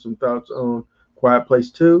come with some thoughts on Quiet Place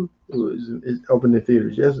 2. It opened in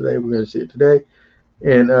theaters yesterday. We're gonna see it today,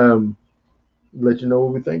 and let you know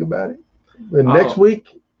what we think about it. And next week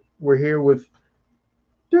we're here with.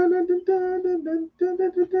 Is that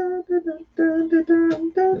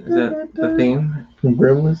the theme? From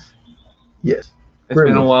Gremlins? Yes. It's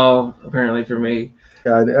been a while, apparently, for me.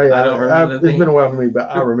 I don't remember it's been a while for me, but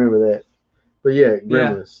I remember that. But yeah,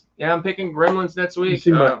 Gremlins. Yeah, I'm picking Gremlins next week.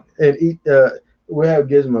 We have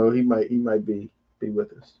Gizmo. He might be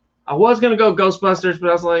with us. I was gonna go Ghostbusters, but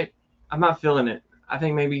I was like, I'm not feeling it. I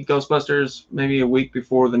think maybe Ghostbusters maybe a week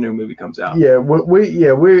before the new movie comes out. Yeah, we'll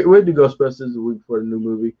do Ghostbusters a week before the new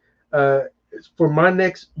movie. For my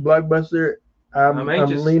next blockbuster, I'm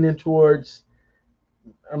leaning towards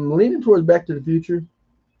Back to the Future.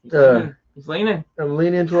 He's leaning. I'm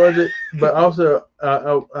leaning towards it, but also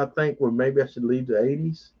I think maybe I should leave the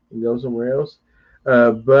 80s and go somewhere else.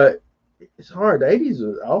 But it's hard. The 80s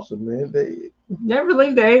was awesome, man. Never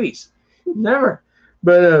leave the 80s. Never.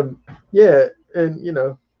 But yeah, and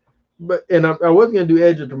I was gonna do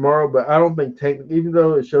Edge of Tomorrow, but I don't think even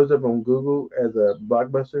though it shows up on Google as a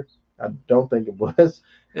blockbuster, I don't think it was.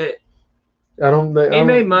 It I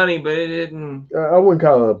made money, but it didn't. I wouldn't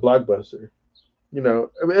call it a blockbuster. I mean,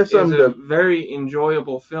 it's It was something a very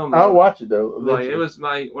enjoyable film. I'll watch it though. Like it was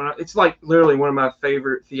it's like literally one of my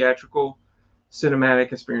favorite theatrical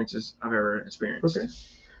cinematic experiences I've ever experienced. Okay.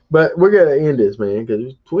 But we're gonna end this, man, because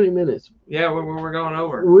it's 20 minutes. Yeah, we're going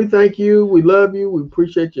over. We thank you. We love you. We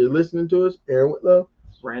appreciate you listening to us. Aaron with love.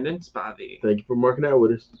 Brandon Spivey. Thank you for marking out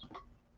with us.